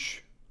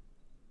huge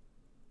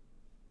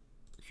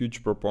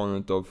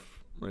proponent of,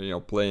 you know,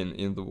 playing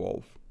in the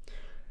Wolf.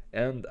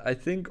 And I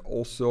think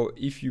also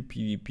if you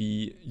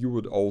PvP, you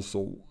would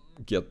also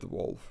get the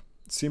Wolf,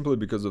 simply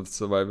because of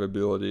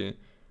survivability.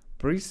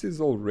 Priest is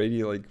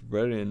already like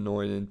very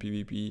annoying in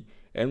PvP,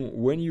 and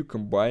when you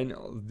combine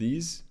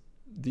these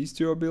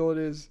two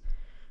abilities,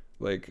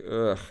 like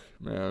ugh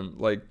man,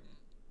 like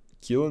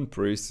killing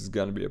Priest is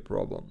gonna be a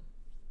problem.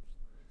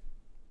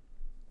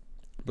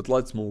 But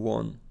let's move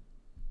on.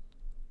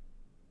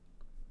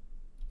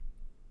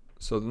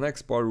 So the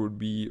next part would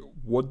be,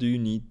 what do you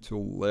need to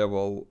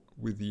level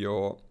with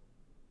your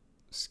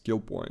skill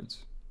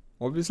points?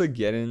 Obviously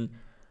getting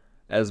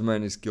as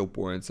many skill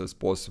points as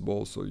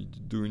possible, so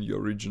doing your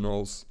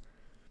originals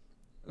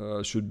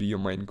should be your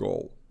main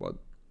goal. But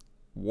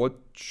what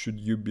should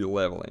you be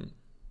leveling?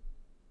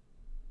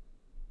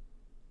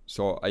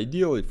 So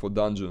ideally for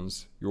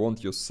dungeons, you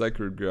want your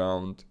Sacred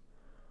Ground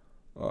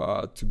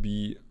to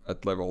be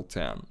at level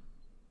 10.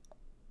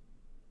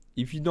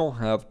 If you don't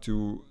have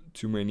too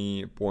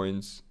many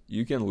points,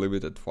 you can leave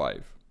it at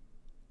 5.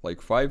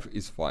 Like 5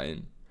 is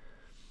fine.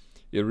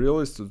 It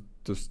really is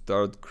to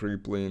start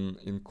crippling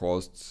in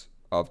costs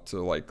up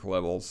to like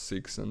level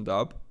 6 and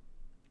up.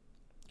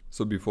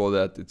 So before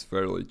that it's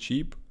fairly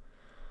cheap.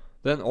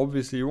 Then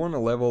obviously you want to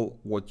level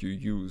what you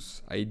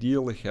use.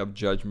 Ideally have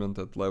Judgment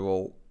at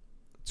level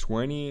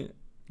 20.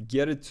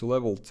 Get it to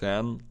level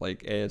 10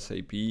 like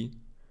ASAP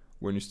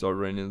when you start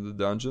running the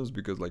dungeons,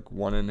 because like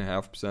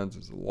 1.5%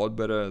 is a lot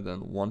better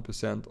than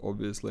 1%,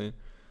 obviously.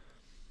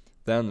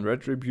 Then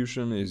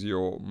Retribution is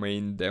your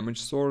main damage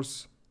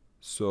source,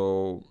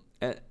 so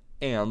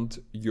and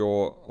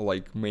your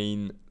like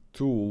main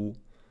tool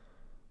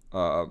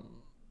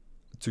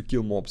to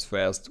kill mobs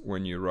fast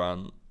when you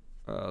run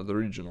the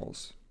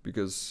regionals,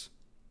 because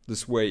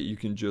this way you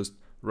can just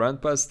run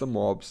past the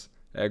mobs,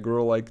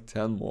 aggro like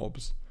 10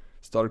 mobs,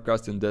 start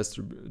casting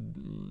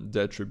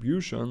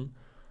Retribution,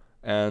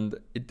 and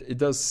it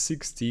does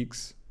 6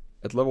 ticks.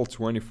 At level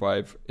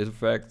 25 it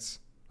affects,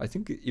 I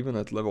think even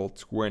at level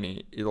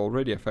 20 it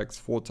already affects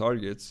 4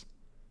 targets,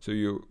 so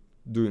you're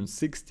doing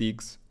 6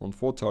 ticks on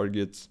 4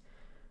 targets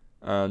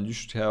and you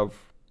should have,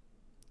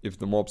 if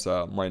the mobs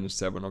are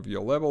 -7 of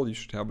your level, you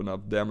should have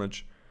enough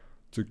damage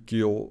to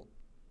kill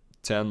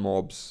 10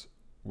 mobs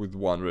with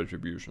 1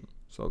 retribution.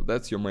 So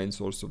that's your main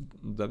source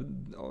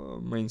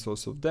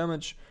of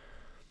damage.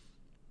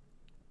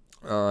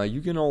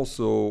 You can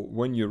also,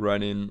 when you're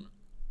running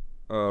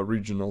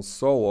regional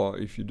solo,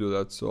 if you do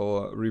that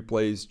solo,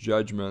 replace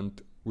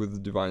Judgment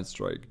with Divine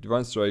Strike.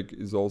 Divine Strike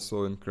is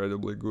also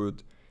incredibly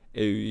good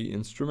AoE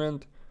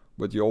instrument,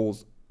 but you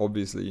always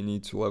obviously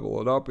need to level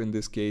it up. In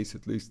this case,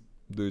 at least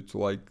do it to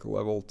like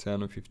level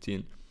 10 or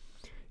 15.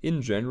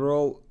 In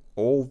general,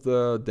 all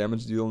the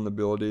damage dealing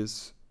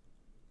abilities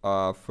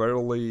are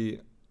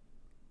fairly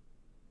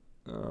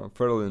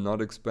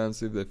not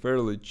expensive. They're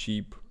fairly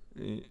cheap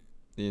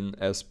in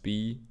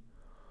SP.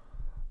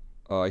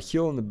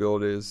 Healing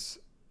abilities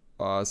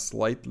are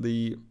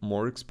slightly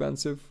more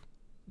expensive.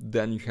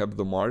 Then you have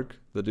the Mark,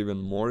 that even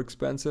more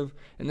expensive,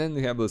 and then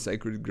you have the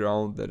Sacred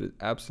Ground, that is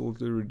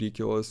absolutely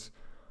ridiculous,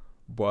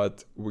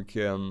 but we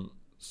can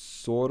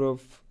sort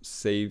of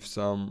save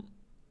some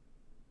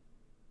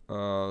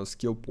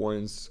skill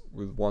points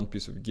with one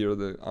piece of gear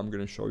that I'm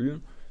gonna show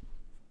you.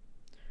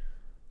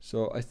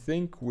 So I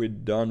think we're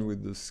done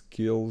with the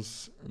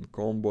skills and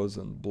combos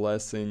and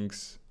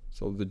blessings.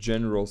 So the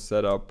general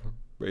setup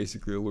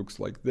basically looks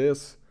like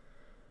this.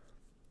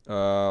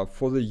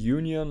 For the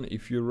Union,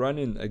 if you're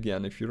running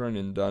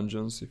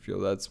dungeons, if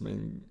that's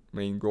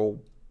main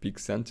goal, pick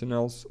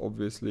Sentinels.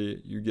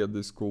 Obviously, you get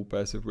this cool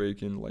passive where you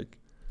can like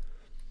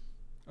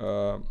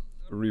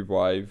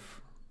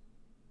revive.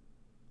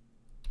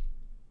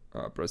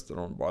 Press the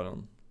wrong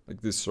button.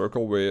 Like this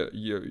circle where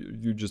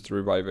you just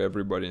revive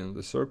everybody in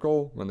the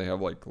circle when they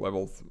have like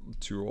level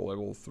 2 or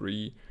level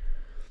 3.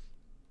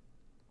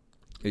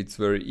 It's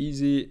very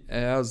easy. It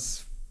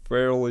has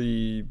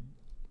fairly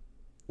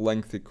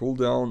lengthy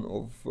cooldown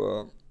of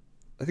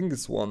I think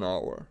it's 1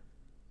 hour.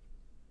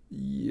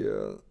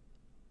 Yeah,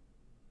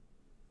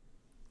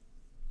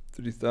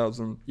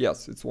 3000.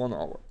 Yes, it's 1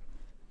 hour.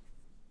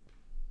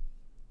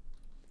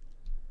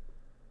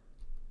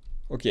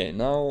 Okay,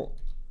 now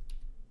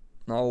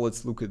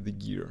let's look at the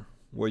gear.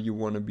 What do you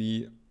want to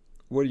be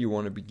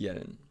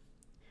getting?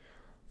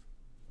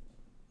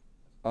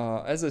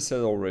 As I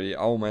said already,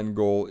 our main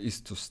goal is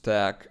to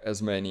stack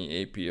as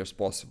many AP as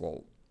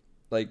possible.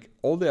 Like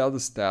all the other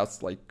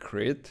stats like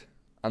crit,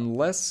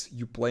 unless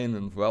you play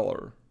in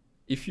Valor.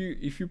 If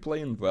you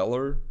play in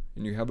Valor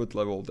and you have it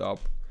leveled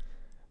up,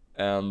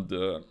 and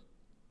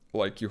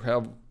like you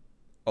have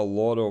a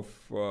lot of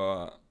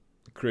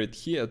crit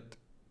hit,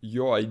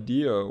 your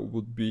idea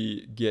would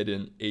be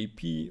getting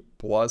AP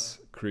plus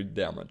crit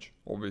damage,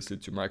 obviously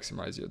to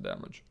maximize your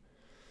damage.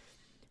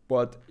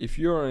 But if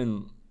you're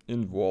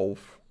in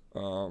Wolf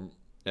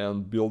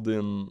and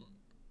building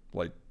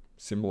like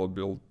similar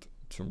build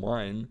to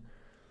mine,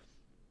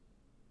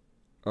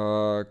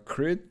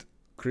 crit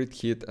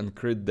hit and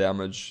crit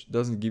damage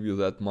doesn't give you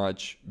that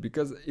much,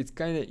 because it's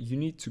kind of, you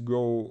need to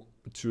go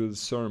to a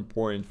certain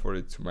point for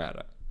it to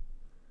matter.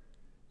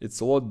 It's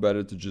a lot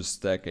better to just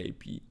stack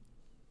AP.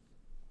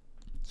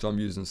 So I'm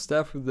using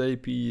Staff with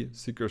AP,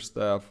 Seeker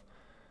Staff.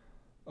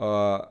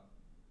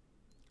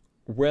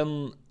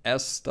 When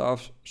S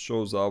Staff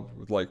shows up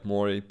with like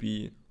more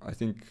AP, I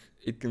think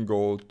it can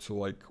go to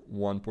like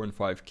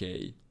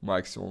 1.5k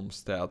maximum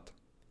stat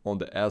on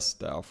the S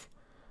Staff.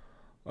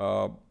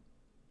 I'm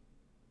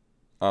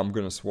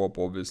gonna swap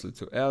obviously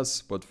to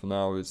S, but for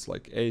now it's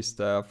like A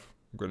Staff.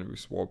 I'm gonna be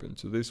swapping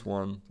to this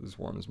one. This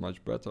one is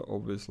much better,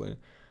 obviously,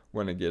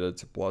 when I get it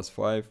to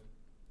 +5.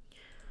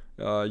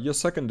 Your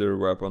secondary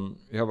weapon,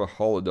 you have a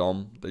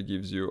Holodome that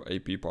gives you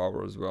AP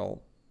power as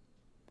well.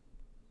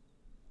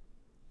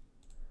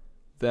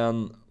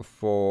 Then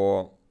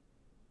so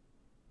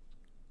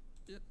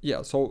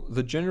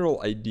the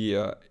general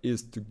idea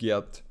is to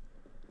get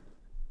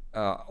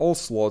all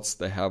slots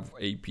that have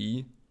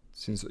AP.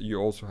 Since you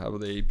also have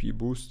the AP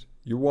boost,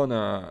 you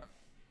wanna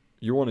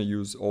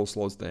use all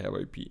slots that have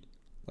AP.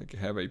 Like I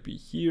have AP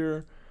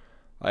here.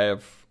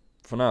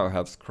 For now I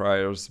have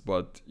Scryers,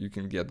 but you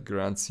can get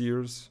Grand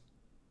Seers.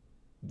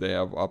 They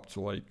have up to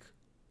like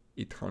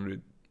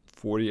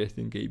 840, I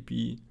think,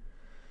 AP.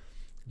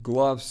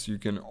 Gloves you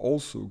can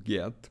also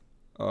get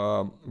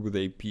with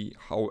AP.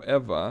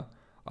 However,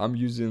 I'm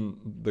using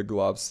the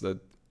gloves that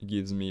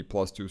gives me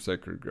 +2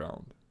 Sacred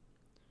Ground.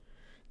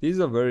 These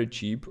are very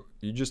cheap.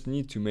 You just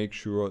need to make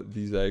sure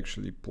these are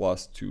actually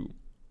 +2,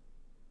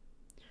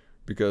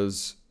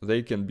 because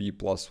they can be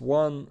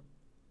 +1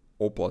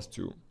 or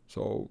 +2.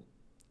 So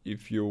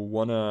if you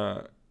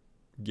wanna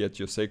get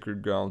your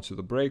Sacred Ground to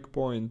the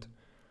breakpoint,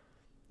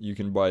 you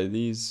can buy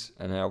these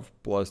and have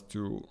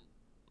 +2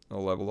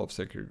 level of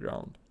Sacred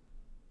Ground.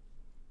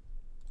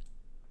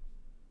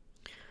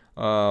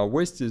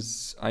 Waste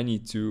is, I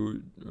need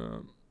to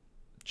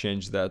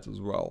change that as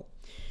well.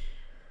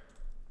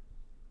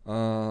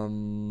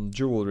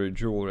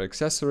 Jewelry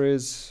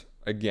accessories.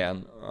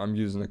 Again, I'm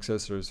using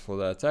accessories for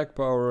the attack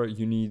power.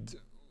 You need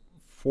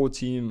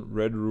 14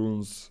 red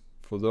runes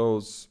for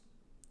those,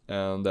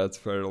 and that's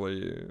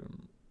fairly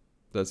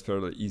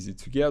easy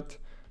to get.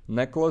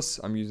 necklace,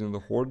 I'm using the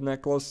Horde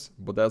necklace,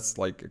 but that's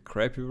like a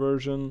crappy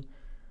version.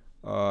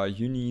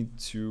 You need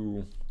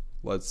to,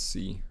 let's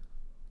see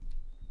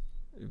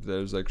if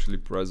there's actually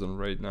present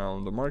right now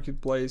on the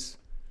marketplace.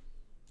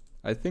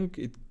 I think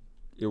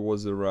it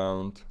was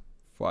around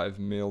 5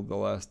 mil the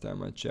last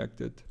time I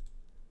checked it.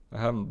 I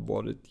haven't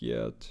bought it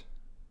yet.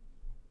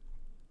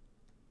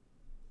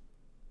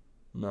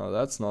 No,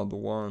 that's not the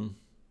one.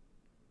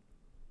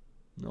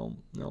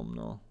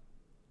 No.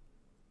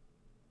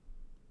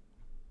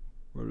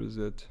 Where is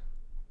it?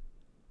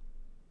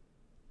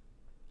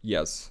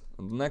 Yes,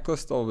 the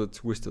necklace of the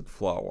twisted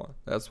flower.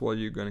 That's what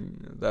you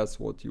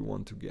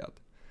want to get.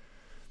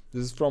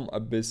 This is from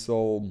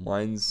Abyssal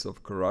Mines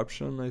of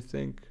Corruption, I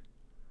think.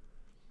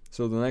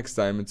 So the next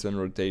time it's in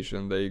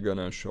rotation, they're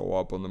gonna show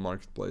up on the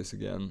marketplace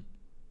again.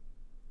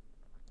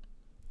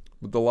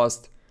 But the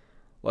last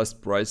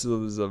prices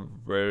of this are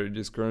very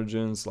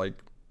discouraging. It's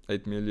like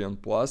 8 million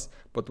plus.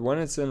 But when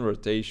it's in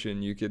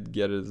rotation, you could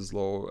get it as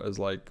low as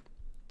like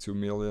 2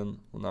 million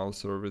on our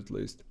server at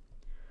least.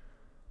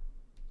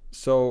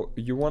 So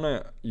you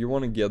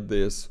wanna get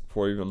this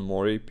for even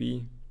more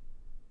AP.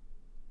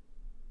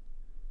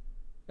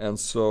 And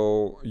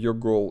so your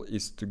goal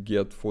is to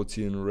get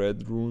 14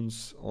 red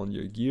runes on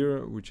your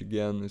gear, which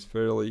again is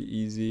fairly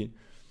easy.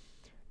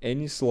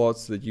 Any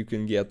slots that you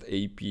can get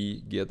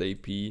AP, get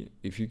AP.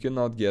 If you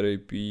cannot get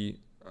AP,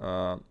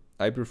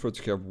 I prefer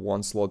to have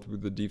one slot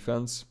with the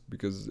defense,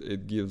 because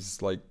it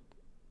gives like,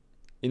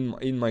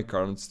 in my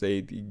current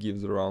state, it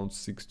gives around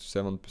 6 to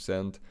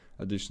 7%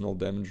 additional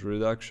damage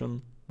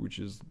reduction, which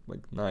is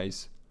like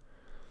nice.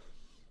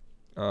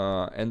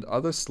 And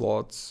other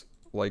slots,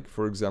 like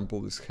for example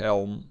this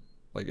helm,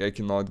 like I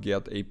cannot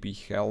get AP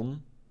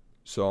helm,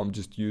 so I'm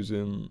just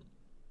using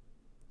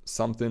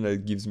something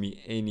that gives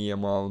me any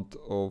amount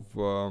of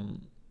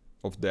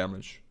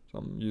damage. So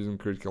I'm using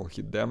critical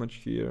hit damage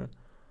here.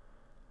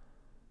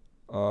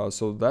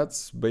 So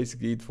that's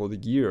basically it for the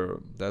gear.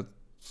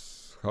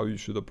 That's how you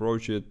should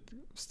approach it.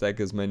 Stack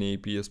as many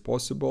AP as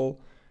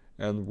possible,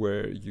 and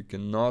where you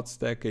cannot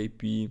stack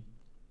AP,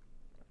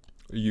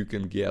 you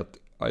can get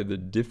either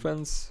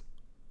defense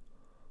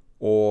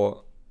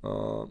or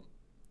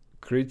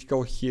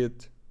critical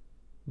hit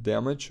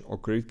damage or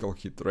critical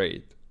hit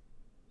rate.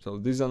 So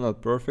these are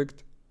not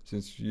perfect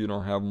since you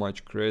don't have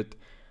much crit,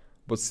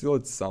 but still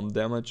it's some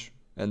damage,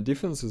 and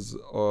defense is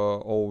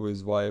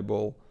always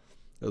viable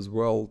as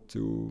well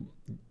to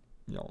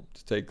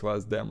take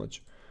less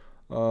damage.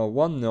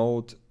 One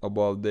note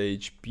about the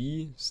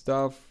HP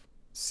stuff: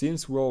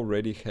 since we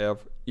already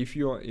have, if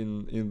you're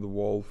in the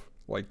Wolf,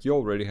 like you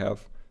already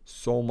have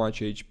so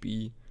much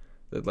HP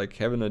that like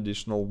having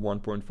additional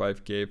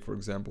 1.5k, for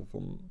example,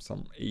 from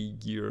some A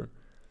gear,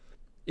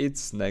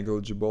 it's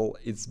negligible.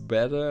 It's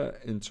better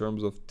in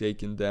terms of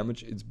taking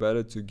damage. It's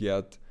better to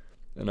get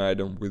an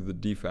item with the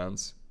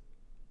defense.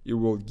 It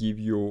will give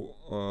you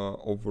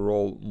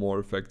overall more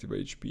effective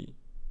HP.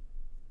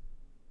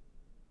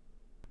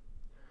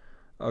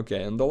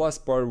 Okay, and the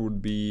last part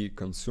would be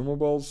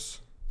consumables.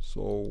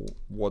 So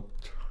what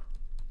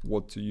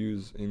to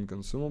use in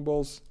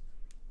consumables.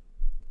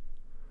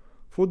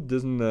 Food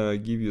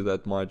doesn't give you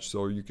that much,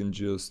 so you can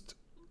just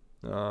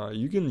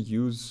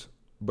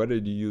better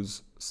to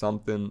use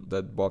something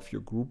that buff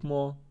your group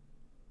more.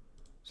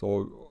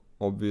 So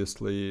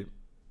obviously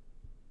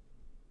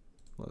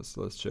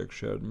let's check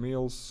shared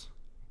meals.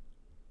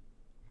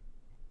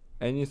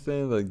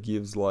 Anything that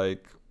gives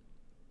like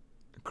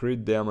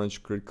crit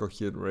damage, critical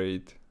hit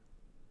rate.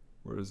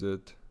 Where is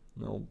it?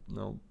 Nope.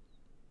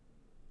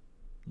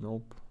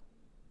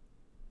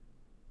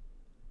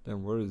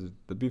 Then where is it?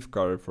 The beef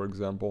curry, for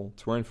example,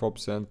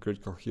 24%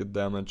 critical hit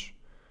damage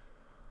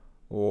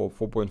or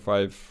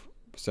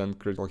 4.5%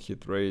 critical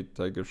hit rate,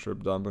 tiger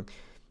shrimp dumpling.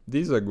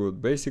 These are good.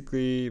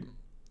 Basically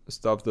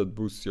stuff that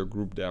boosts your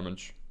group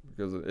damage,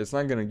 because it's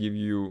not gonna give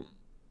you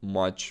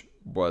much,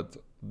 but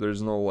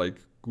there's no like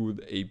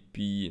good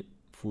AP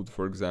food,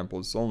 for example.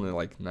 It's only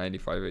like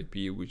 95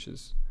 AP, which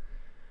is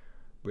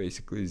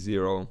basically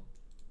zero.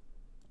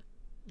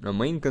 The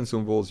main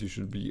consumables you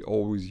should be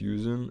always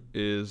using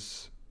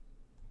is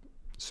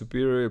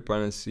Superior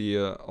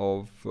Panacea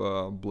of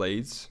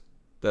Blades.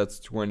 That's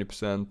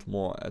 20%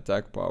 more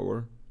attack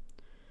power,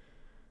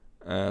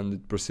 and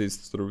it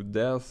persists through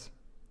death.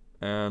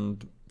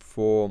 And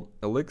for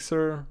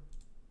Elixir,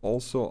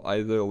 also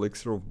either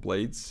Elixir of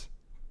Blades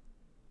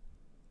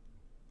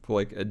for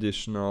like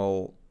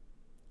additional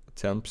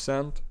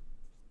 10%,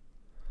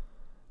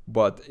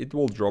 but it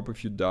will drop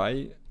if you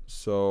die.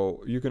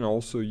 So you can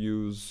also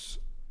use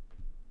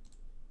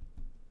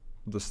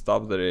the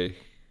stuff that I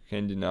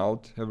handing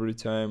out every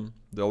time,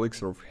 the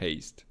Elixir of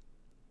Haste.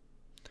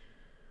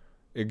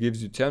 It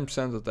gives you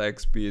 10% attack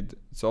speed.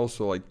 It's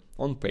also like,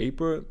 on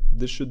paper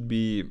this should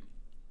be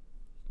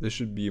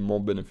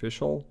more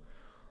beneficial,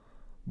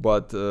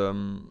 but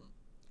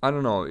I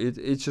don't know,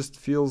 it just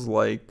feels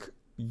like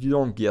you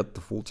don't get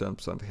the full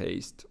 10%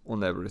 haste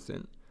on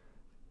everything,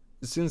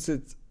 since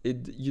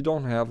you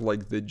don't have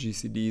like the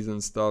GCDs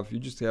and stuff. You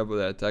just have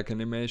the attack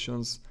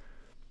animations,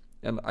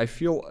 and I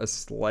feel a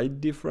slight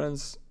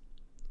difference.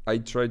 I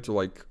try to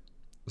like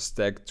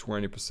stack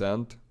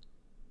 20%,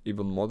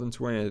 even more than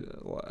 20.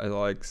 I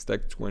like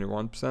stack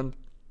 21%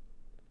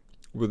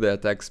 with the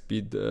attack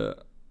speed,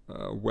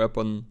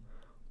 weapon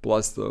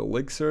plus the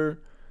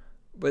elixir,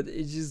 but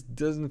it just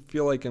doesn't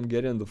feel like I'm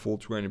getting the full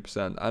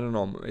 20%. I don't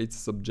know, it's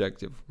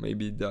subjective,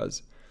 maybe it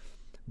does.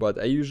 But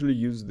I usually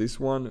use this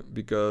one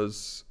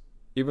because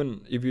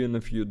even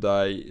if you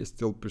die, it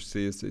still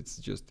persists. It's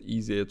just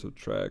easier to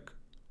track.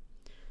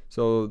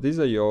 So these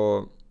are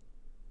your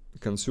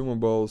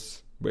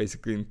consumables,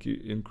 basically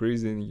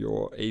increasing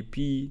your AP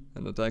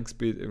and attack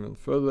speed even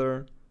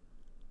further.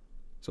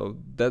 So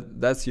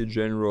that's your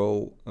general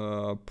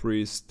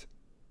priest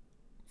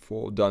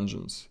for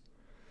dungeons.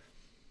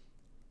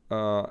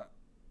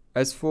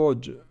 As for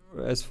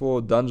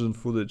dungeon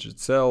footage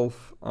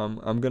itself,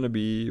 I'm gonna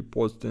be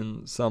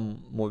posting some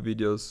more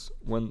videos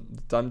when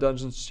the time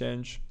dungeons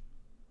change.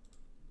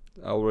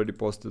 I already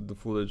posted the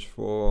footage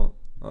for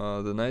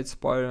the Night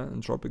Spire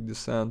and Tropic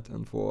Descent,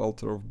 and for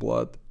Altar of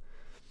Blood.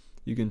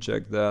 You can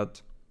check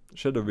that.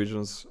 Shadow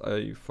Visions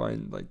I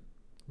find like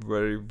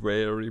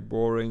very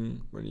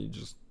boring, when you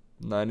just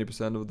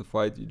 90% of the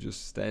fight you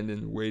just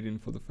standing waiting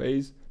for the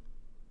phase.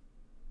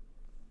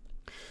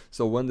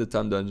 So when the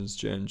time dungeons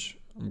change,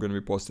 I'm gonna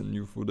be posting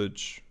new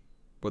footage,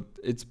 but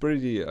it's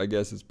pretty, I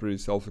guess it's pretty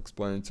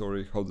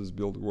self-explanatory how this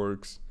build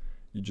works.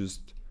 You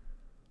just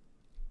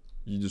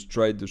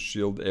try to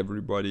shield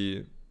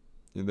everybody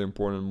in the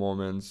important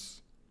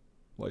moments.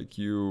 Like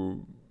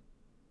you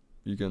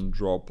can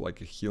drop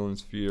like a healing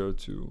sphere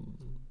to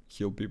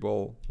heal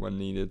people when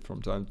needed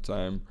from time to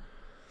time,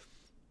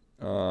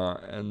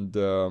 and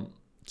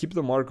keep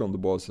the mark on the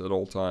boss at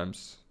all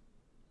times,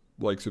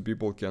 like so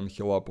people can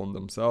heal up on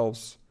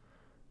themselves.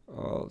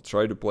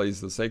 Try to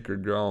place the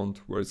sacred ground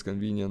where it's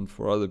convenient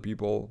for other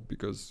people,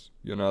 because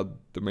you're not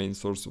the main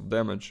source of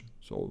damage,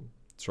 so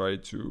try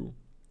to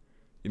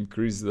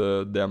increase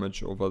the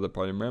damage of other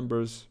party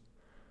members.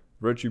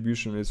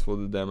 Retribution is for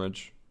the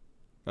damage,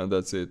 and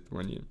that's it.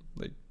 When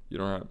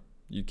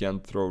you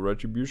can't throw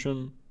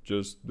retribution,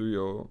 just do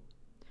your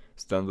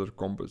standard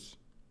combos.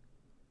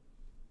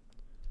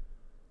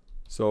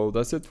 So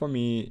that's it for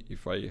me.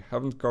 If I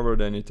haven't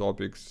covered any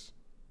topics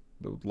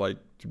that would like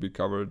to be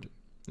covered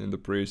in the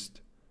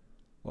priest,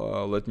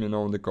 let me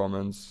know in the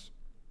comments.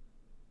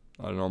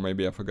 I don't know,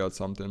 maybe I forgot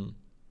something,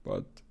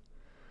 but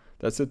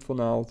that's it for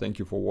now. Thank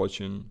you for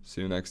watching.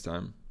 See you next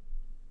time.